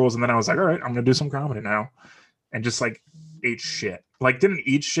out the rules. And then I was like, all right, I'm gonna do some comedy now, and just like ate shit. Like didn't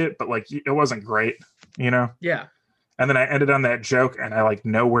eat shit, but like it wasn't great, Yeah. And then I ended on that joke, and I like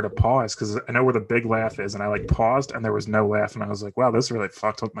know where to pause because I know where the big laugh is, and I like paused, and there was no laugh, and I was like, wow, this really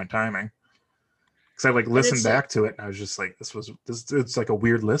fucked up my timing. Because I like listened back to it, and I was just like, this. It's like a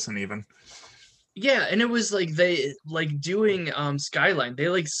weird listen, even. Yeah, and it was like they like doing Skyline. They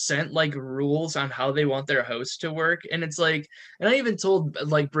like sent like rules on how they want their host to work, and it's like, and I even told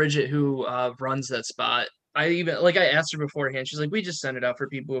like Bridget who runs that spot. I asked her beforehand. She's like, we just send it out for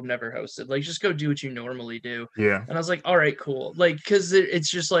people who've never hosted. Like, just go do what you normally do. Yeah. And I was like, all right, cool. Like, because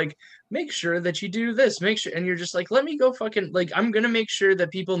it's just like, make sure that you do this. Make sure, and you're just like, let me go fucking like, I'm gonna make sure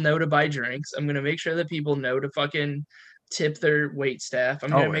that people know to buy drinks. I'm gonna make sure that people know to fucking tip their wait staff. I'm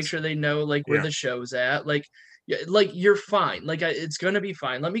gonna make sure they know like where the show's at. Like, you're fine. Like, it's gonna be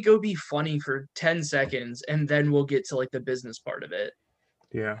fine. Let me go be funny for 10 seconds, and then we'll get to like the business part of it.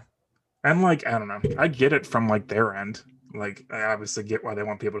 Yeah. And like, I don't know, I get it from like their end. Like, I obviously get why they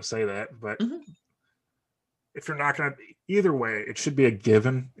want people to say that, but if you're not gonna, either way, it should be a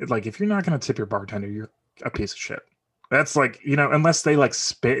given. Like, if you're not gonna tip your bartender, you're a piece of shit. That's like, unless they like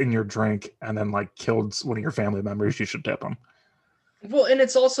spit in your drink and then like killed one of your family members, you should tip them. Well, and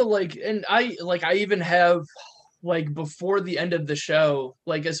it's also like, and I even have like before the end of the show,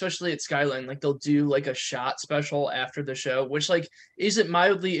 like especially at Skyline, like they'll do like a shot special after the show, which like is it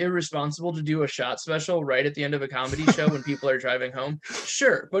mildly irresponsible to do a shot special right at the end of a comedy show when people are driving home?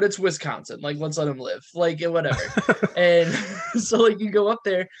 Sure, but it's Wisconsin. Like, let's let them live. Like, whatever. And so like you go up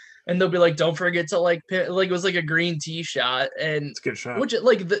there and they'll be like, don't forget to like it was like a green tea shot, and it's a good shot. Which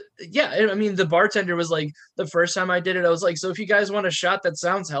like I mean the bartender was like, the first time I did it, I was like, so if you guys want a shot that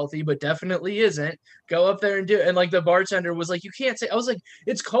sounds healthy but definitely isn't, go up there and do it. And like the bartender was like, you can't say. I was like,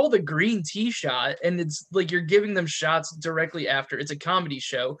 it's called a green tea shot, and it's like you're giving them shots directly after. It's a comedy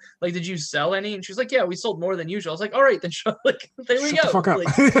show. Like, did you sell any? And she was like, yeah, we sold more than usual. I was like, all right, then like there we go. The fuck up.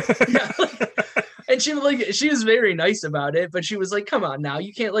 Like, yeah. And she was very nice about it, but she was like, come on now,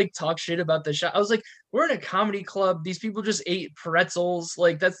 you can't like talk shit about the shot. I was like, we're in a comedy club. These people just ate pretzels.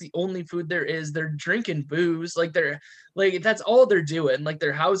 Like, that's the only food there is. They're drinking booze. Like, that's all they're doing. Like,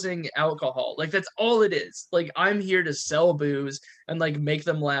 they're housing alcohol. Like, that's all it is. Like, I'm here to sell booze and like make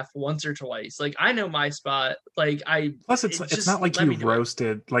them laugh once or twice. Like, I know my spot. Like, plus it's not like you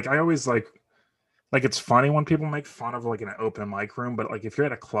roasted. Like, I always like it's funny when people make fun of like an open mic room, but like if you're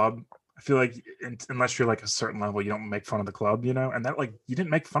at a club, I feel like unless you're like a certain level, you don't make fun of the club, and that like you didn't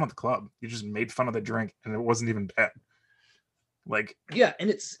make fun of the club, you just made fun of the drink, and it wasn't even bad. Like, yeah,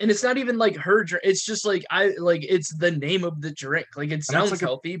 and it's not even like her drink. It's just like it's the name of the drink. Like, it sounds like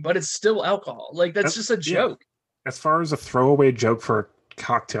healthy, but it's still alcohol. Like, that's just a joke. Yeah. As far as a throwaway joke for a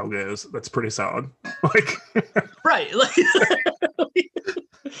cocktail goes, that's pretty solid. Like, right, like.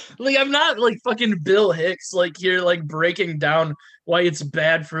 Like, I'm not like fucking Bill Hicks, like you're like breaking down why it's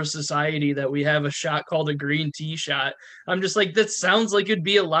bad for society that we have a shot called a green tea shot. I'm just like, that sounds like it'd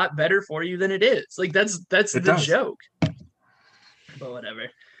be a lot better for you than it is. Like, that's the joke. But whatever.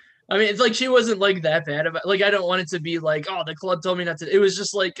 I mean, it's like she wasn't like that bad about. Like, I don't want it to be like, oh, the club told me not to. It was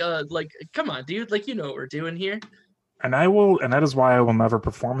just like come on, dude. Like, you know what we're doing here. And that is why I will never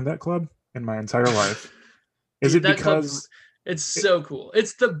perform in that club in my entire life. Is it because? It's so cool.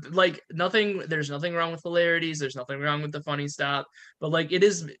 It's there's nothing wrong with hilarities. There's nothing wrong with the funny stop. But like, it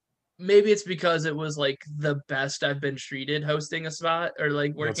is, maybe it's because it was like the best I've been treated hosting a spot or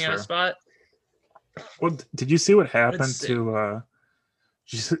like working on a spot. Well, did you see what happened to,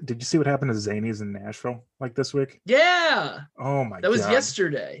 did you see what happened to Zanies in Nashville like this week? Yeah. Oh my God. That was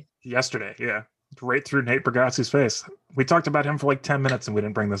yesterday. Yesterday. Yeah. Right through Nate Bargatze's face. We talked about him for like 10 minutes and we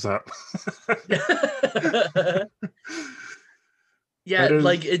didn't bring this up. Yeah,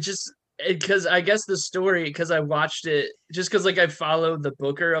 like because I guess the story, because I watched it just because like I follow the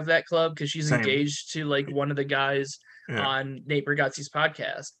booker of that club because she's engaged to like one of the guys on Nate Bargatze's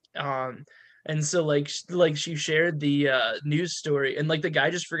podcast. And so like she shared the news story, and like the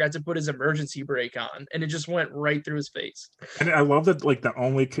guy just forgot to put his emergency brake on, and it just went right through his face. And I love that like the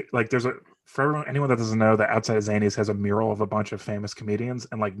only like there's for anyone that doesn't know that outside of Zanies has a mural of a bunch of famous comedians,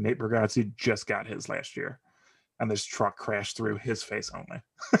 and like Nate Bargatze just got his last year. And this truck crashed through his face only.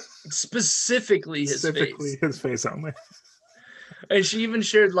 Specifically his face only. And she even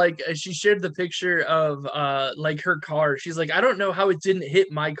shared she shared the picture of like her car. She's like, I don't know how it didn't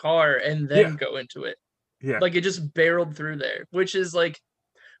hit my car and then go into it. Yeah. Like it just barreled through there, which is like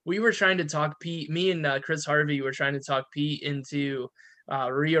we were trying to talk Pete, me and Chris Harvey were trying to talk Pete into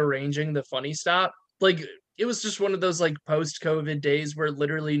rearranging the funny stop. Like it was just one of those like post-COVID days where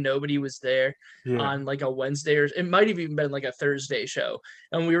literally nobody was there on like a Wednesday, or it might have even been like a Thursday show.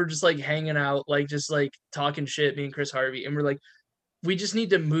 And we were just like hanging out, like just like talking shit, me and Chris Harvey. And we're like, we just need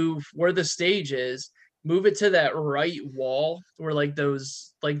to move where the stage is, move it to that right wall where like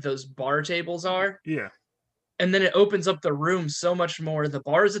those bar tables are. Yeah. And then it opens up the room so much more. The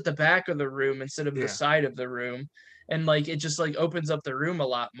bar's at the back of the room instead of the side of the room. And like it just like opens up the room a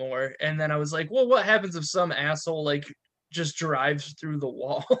lot more. And then I was like, well, what happens if some asshole like just drives through the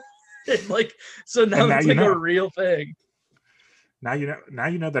wall? And, like, so now it's like a real thing. Now you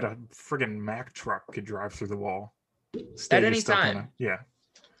know that a friggin' Mack truck could drive through the wall. At any time. Yeah.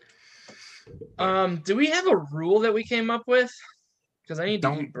 Do we have a rule that we came up with? Because I need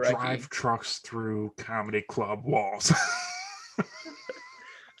to eat brekkie. Don't drive trucks through comedy club walls.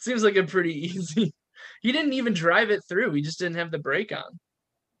 Seems like a pretty easy. He didn't even drive it through. He just didn't have the brake on.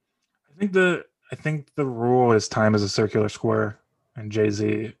 I think the rule is time is a circular square, and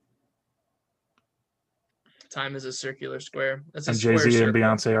Jay-Z. Time is a circular square. That's a and square Jay-Z circle. And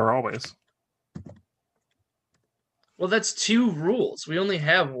Beyonce are always. Well, that's 2 rules. We only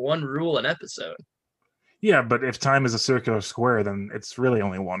have 1 rule an episode. Yeah, but if time is a circular square, then it's really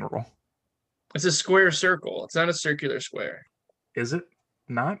only 1 rule. It's a square circle. It's not a circular square. Is it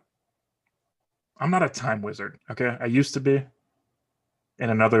not? I'm not a time wizard, okay? I used to be in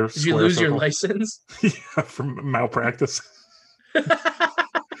another Did you lose your license? Yeah, from malpractice.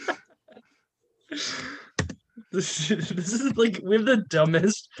 This is like, we have the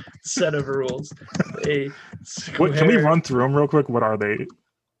dumbest set of rules. What, can we run through them real quick? What are they?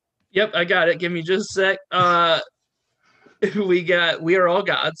 Yep, I got it. Give me just a sec. We are all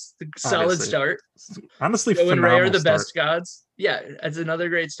gods. Solid Obviously. Start. Honestly, Joe and Ray are the start. best gods. Yeah, that's another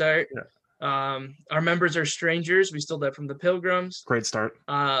great start. Yeah. Our members are strangers. We stole that from the Pilgrims. Great start.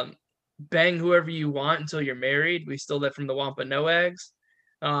 Bang whoever you want until you're married. We stole that from the Wampanoags.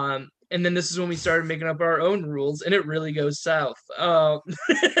 And then this is when we started making up our own rules, and it really goes south.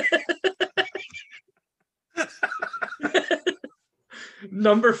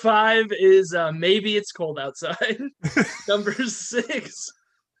 Number 5 is maybe it's cold outside. Number 6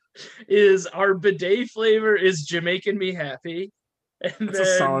 is our bidet flavor is Jamaican me happy. And that's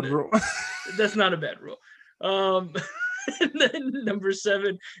a solid rule. That's not a bad rule. And then number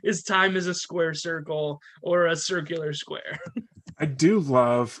 7 is time is a square circle or a circular square. I do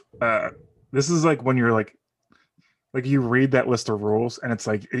love this is like when you're like you read that list of rules and it's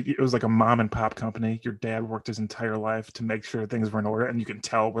like it was like a mom and pop company. Your dad worked his entire life to make sure things were in order, and you can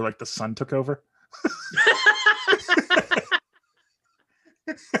tell where like the son took over.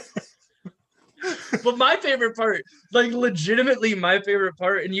 But my favorite part, like legitimately my favorite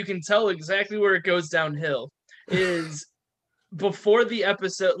part, and you can tell exactly where it goes downhill, is before the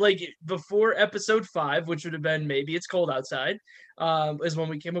episode, like before episode 5, which would have been maybe it's cold outside, is when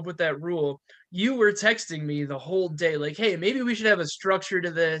we came up with that rule. You were texting me the whole day, like, hey, maybe we should have a structure to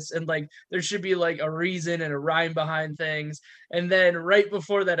this, and like there should be like a reason and a rhyme behind things. And then right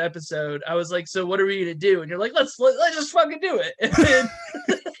before that episode, I was like, so what are we gonna do? And you're like, let's just fucking do it. And then,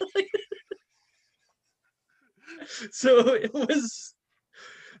 so it was.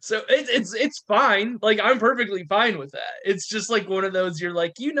 So it's fine. Like, I'm perfectly fine with that. It's just like one of those, you're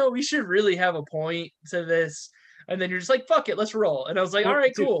like, we should really have a point to this. And then you're just like, fuck it, let's roll. And I was like, all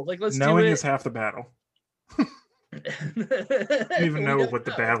right, cool. Like, let's do it. Knowing is half the battle. I don't even know what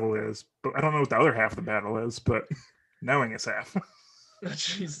the battle is, but I don't know what the other half of the battle is, but knowing is half. Oh,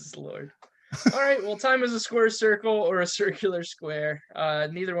 Jesus Lord. All right, well, time is a square circle or a circular square.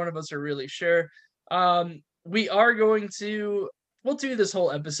 Neither one of us are really sure. We are going to... We'll do this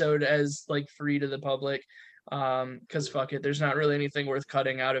whole episode as like free to the public, because fuck it, there's not really anything worth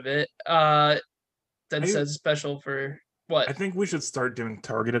cutting out of it. That says special for what? I think we should start doing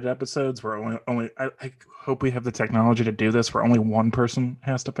targeted episodes where only I hope we have the technology to do this, where only one person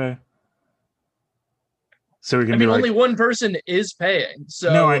has to pay. So we can. Only one person is paying.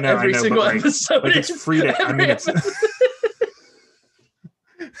 So no, I know, every single episode, like it's free to. I mean, it's.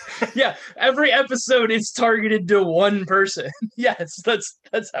 Yeah, every episode is targeted to one person. Yes, that's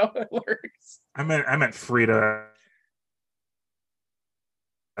how it works. I meant free to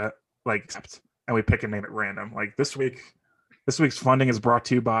accept, and we pick a name at random. Like this week's funding is brought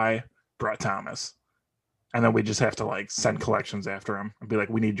to you by Brett Thomas, and then we just have to like send collections after him and be like,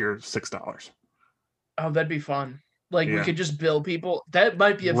 we need your $6. Oh, that'd be fun. Like we Yeah. could just bill people. That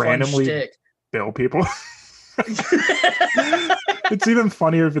might be a Randomly fun shtick. bill people. It's even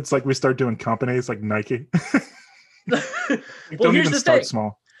funnier if it's like we start doing companies like Nike. Like, Well, don't here's even the start thing.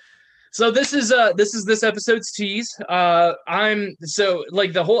 small. So this episode's tease. I'm so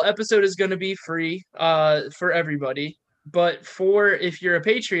like the whole episode is going to be free for everybody. But for if you're a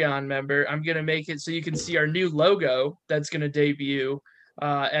Patreon member, I'm going to make it so you can see our new logo that's going to debut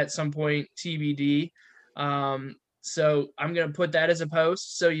at some point TBD. So I'm going to put that as a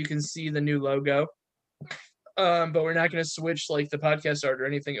post so you can see the new logo. But we're not going to switch like the podcast art or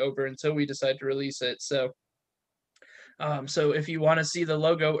anything over until we decide to release it. So if you want to see the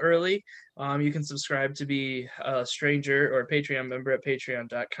logo early, you can subscribe to be a stranger or a Patreon member at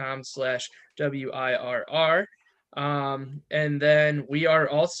patreon.com/WIRR. And then we are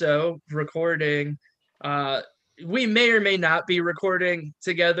also recording. We may or may not be recording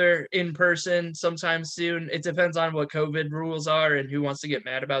together in person sometime soon. It depends on what COVID rules are and who wants to get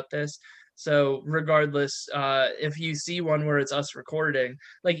mad about this. So regardless, if you see one where it's us recording,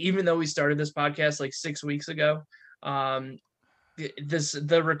 like even though we started this podcast like 6 weeks ago, um,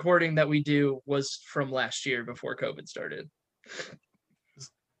 the recording that we do was from last year before COVID started.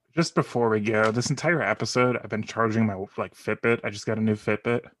 Just before we go, this entire episode, I've been charging my like Fitbit. I just got a new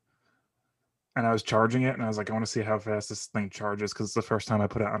Fitbit, and I was charging it, and I was like, I want to see how fast this thing charges because it's the first time I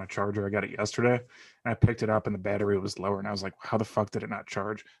put it on a charger. I got it yesterday, and I picked it up, and the battery was lower, and I was like, how the fuck did it not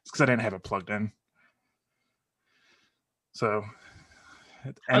charge? It's because I didn't have it plugged in. So,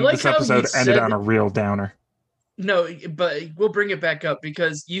 and like this how you episode ended said- on a real downer. No, but we'll bring it back up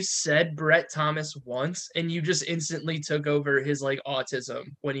because you said Brett Thomas once, and you just instantly took over his like autism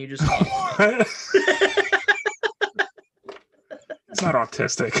when you just talked to me. What? It's not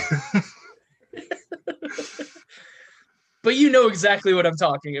autistic. But you know exactly what I'm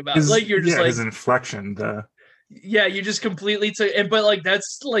talking about. Like you're just like his inflection. Yeah, you just completely took and but like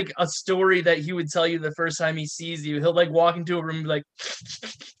that's like a story that he would tell you the first time he sees you. He'll like walk into a room and be like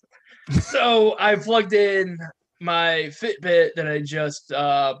so I plugged in my Fitbit that I just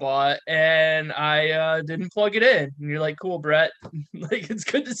bought and I didn't plug it in. And you're like, cool, Brett. Like it's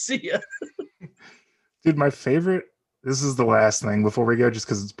good to see you. Dude, my favorite, this is the last thing before we go, just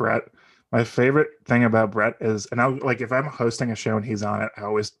because it's Brett. My favorite thing about Brett is, and I'll like if I'm hosting a show and he's on it, I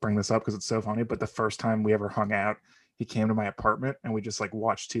always bring this up because it's so funny. But the first time we ever hung out, he came to my apartment and we just like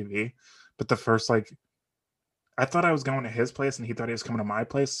watched TV. But the first like I thought I was going to his place and he thought he was coming to my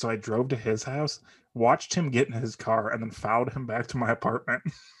place. So I drove to his house, watched him get in his car, and then followed him back to my apartment.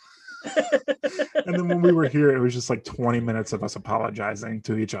 And then when we were here, it was just like 20 minutes of us apologizing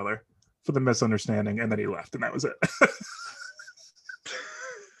to each other for the misunderstanding. And then he left, and that was it.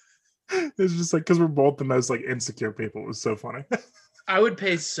 It's just like because we're both the most like insecure people. It was so funny. I would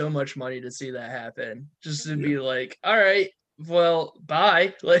pay so much money to see that happen. Just to be like, all right, well,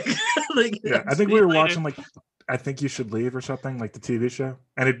 bye. Like, Yeah, I think we were watching like I Think You Should Leave or something, like the TV show.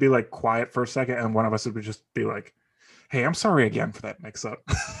 And it'd be like quiet for a second, and one of us would just be like, hey, I'm sorry again for that mix up.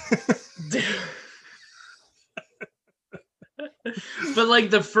 But like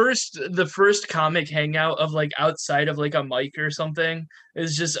the first comic hangout of like outside of like a mic or something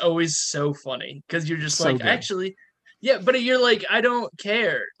is just always so funny because you're just So like good. actually yeah, but you're like I don't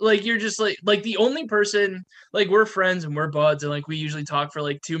care, like you're just like the only person, like we're friends and we're buds and like we usually talk for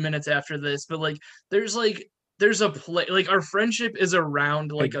like 2 minutes after this, but like there's a play, like our friendship is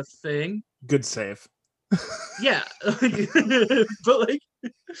around like a thing. Good save. Yeah.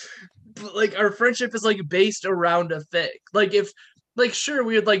 but like our friendship is like based around a thing. Like if like sure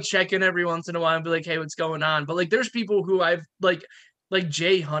we would like check in every once in a while and be like, hey, what's going on? But like there's people who I've like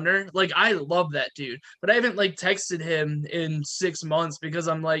Jay Hunter, like I love that dude, but I haven't like texted him in 6 months because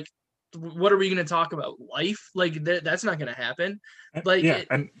I'm like, what are we gonna talk about? Life? Like that's not gonna happen. Like yeah,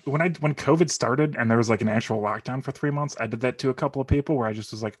 and when COVID started and there was like an actual lockdown for 3 months, I did that to a couple of people where I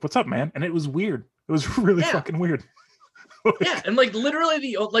just was like, "What's up, man?" And it was weird. It was really fucking weird. Yeah, and like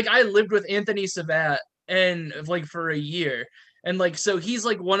literally I lived with Anthony Savat and like for a year. And like so he's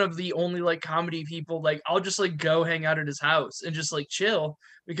like one of the only like comedy people like I'll just like go hang out at his house and just like chill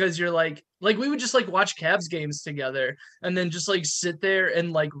because you're like we would just like watch Cavs games together and then just like sit there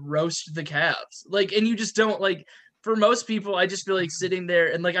and like roast the Cavs. Like and you just don't like for most people I just feel like sitting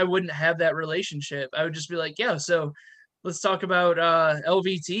there and like I wouldn't have that relationship. I would just be like, yeah, so let's talk about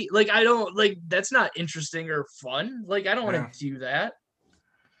LVT. Like I don't like that's not interesting or fun. Like I don't want to do that.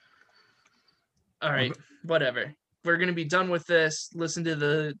 All right, whatever. We're gonna be done with this. Listen to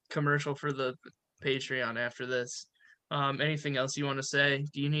the commercial for the Patreon after this. Anything else you want to say?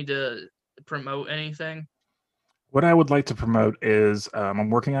 Do you need to promote anything? What I would like to promote is I'm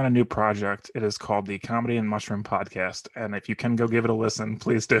working on a new project. It is called the Comedy and Mushroom Podcast. And if you can go give it a listen,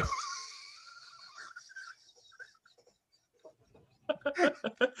 please do.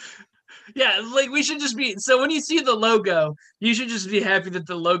 Yeah, like we should just be so when you see the logo, you should just be happy that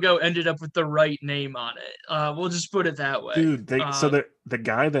the logo ended up with the right name on it. We'll just put it that way. Dude, the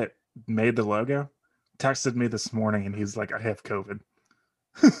guy that made the logo texted me this morning and he's like, I have COVID.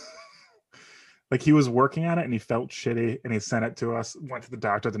 Like he was working on it and he felt shitty and he sent it to us, went to the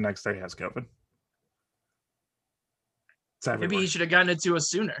doctor the next day, he has COVID. Maybe he should have gotten it to us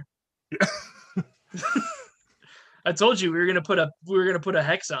sooner. Yeah. I told you we were gonna put a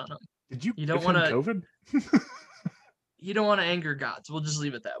hex on him. Did you don't want to COVID? You don't want to anger gods. We'll just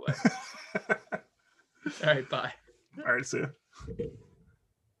leave it that way. All right, bye. All right, see ya.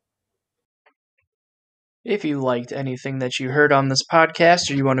 If you liked anything that you heard on this podcast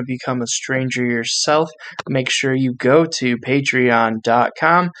or you want to become a stranger yourself, make sure you go to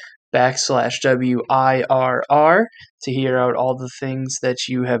patreon.com/WIRR to hear out all the things that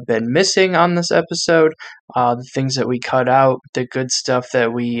you have been missing on this episode, the things that we cut out, the good stuff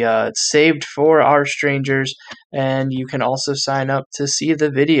that we saved for our strangers, and you can also sign up to see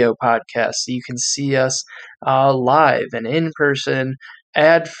the video podcast so you can see us live and in person,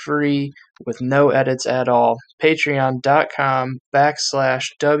 ad-free, with no edits at all.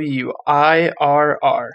 Patreon.com/WIRR.